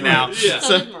Twice, Raya now. Yeah.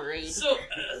 So, So,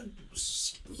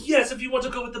 yes, if you want to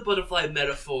go with the butterfly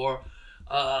metaphor,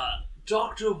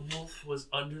 Dr. Wolf was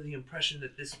under the impression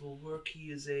that this will work.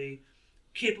 He is a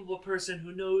capable person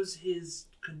who knows his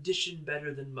condition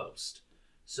better than most.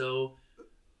 So,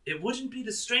 it wouldn't be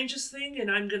the strangest thing, and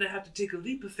I'm going to have to take a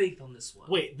leap of faith on this one.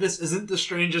 Wait, this isn't the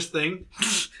strangest thing?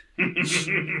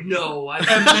 No,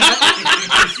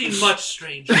 I've seen much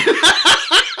stranger.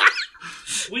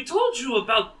 We told you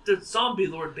about the zombie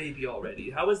lord baby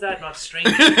already. How is that not strange?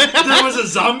 There was a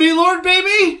zombie lord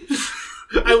baby?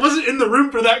 I wasn't in the room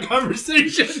for that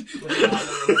conversation.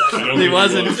 he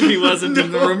wasn't in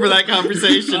the room for that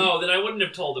conversation. Oh, then I wouldn't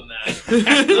have told him that. I was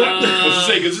going to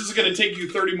say, because this is going to take you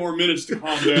 30 more minutes to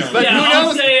calm down. But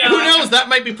Yeah, who knows? That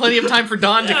might be plenty of time for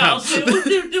Dawn to I'll come. say,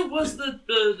 there was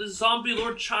the zombie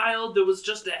lord child. There was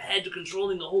just a head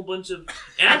controlling a whole bunch of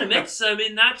animates. I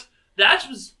mean, that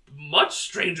was much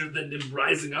stranger than him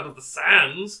rising out of the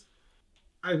sands.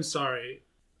 I'm sorry.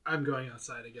 I'm going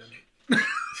outside again.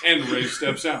 And Ray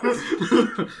steps out.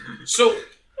 So,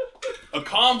 a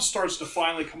calm starts to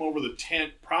finally come over the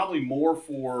tent, probably more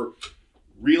for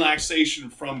relaxation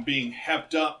from being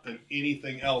hepped up than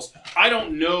anything else. I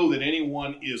don't know that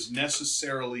anyone is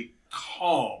necessarily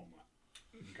calm.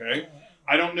 Okay?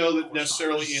 I don't know that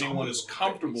necessarily anyone is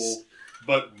comfortable,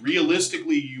 but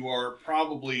realistically, you are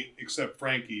probably, except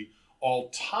Frankie, all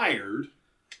tired,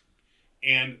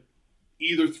 and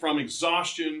either from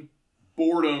exhaustion,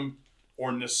 boredom, or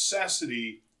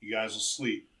necessity, you guys will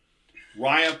sleep.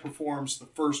 Raya performs the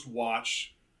first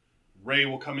watch. Ray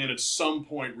will come in at some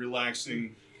point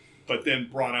relaxing, but then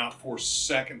brought out for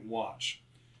second watch.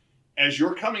 As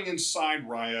you're coming inside,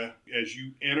 Raya, as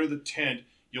you enter the tent,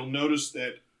 you'll notice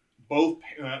that both...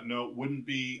 no, it wouldn't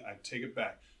be... I take it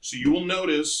back. So you will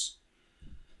notice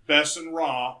Bess and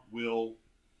Ra will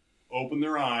open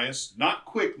their eyes. Not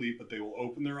quickly, but they will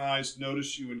open their eyes,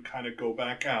 notice you, and kind of go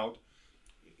back out.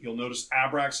 You'll notice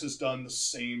Abrax has done the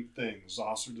same thing.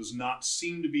 Zosser does not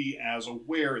seem to be as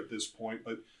aware at this point,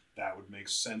 but that would make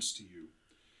sense to you.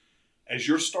 As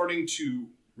you're starting to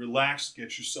relax,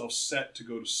 get yourself set to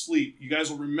go to sleep, you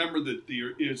guys will remember that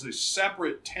there is a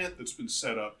separate tent that's been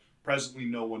set up. Presently,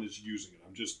 no one is using it.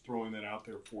 I'm just throwing that out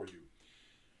there for you.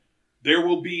 There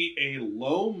will be a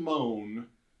low moan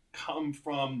come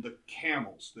from the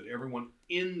camels that everyone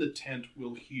in the tent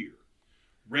will hear.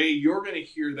 Ray, you're going to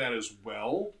hear that as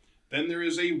well. Then there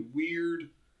is a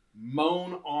weird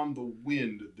moan on the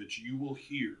wind that you will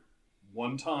hear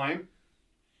one time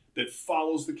that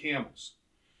follows the camels.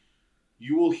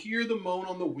 You will hear the moan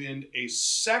on the wind a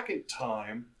second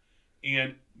time,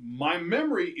 and my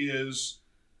memory is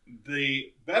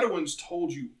the Bedouins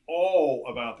told you all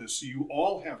about this, so you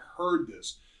all have heard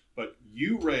this. But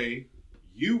you, Ray,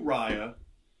 you, Raya,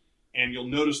 and you'll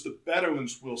notice the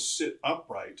Bedouins will sit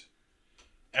upright.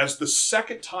 As the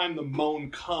second time the moan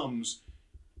comes,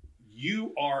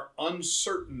 you are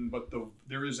uncertain, but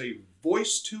there is a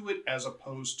voice to it as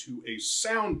opposed to a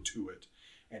sound to it.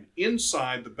 And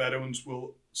inside, the Bedouins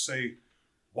will say,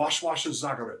 Wash Wash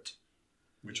Zagaret,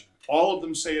 which all of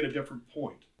them say at a different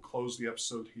point. Close the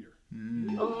episode here.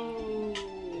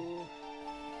 Oh.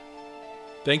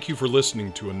 Thank you for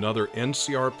listening to another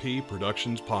NCRP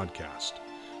Productions podcast.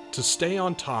 To stay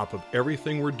on top of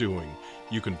everything we're doing,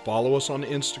 you can follow us on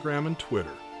Instagram and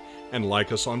Twitter, and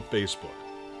like us on Facebook,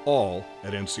 all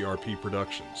at NCRP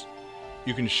Productions.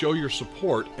 You can show your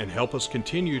support and help us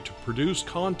continue to produce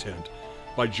content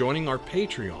by joining our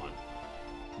Patreon.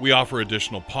 We offer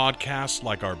additional podcasts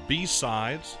like our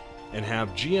B-Sides and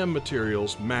have GM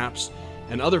materials, maps,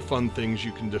 and other fun things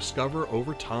you can discover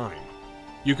over time.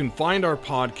 You can find our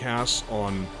podcasts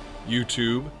on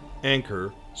YouTube,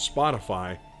 Anchor,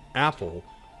 Spotify, Apple,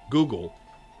 Google,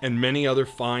 and many other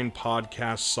fine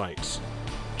podcast sites.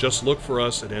 Just look for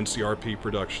us at NCRP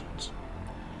Productions.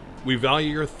 We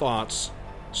value your thoughts,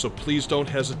 so please don't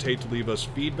hesitate to leave us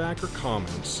feedback or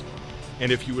comments.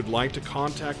 And if you would like to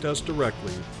contact us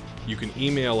directly, you can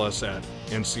email us at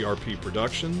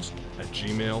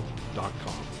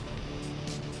ncrpproductions@gmail.com.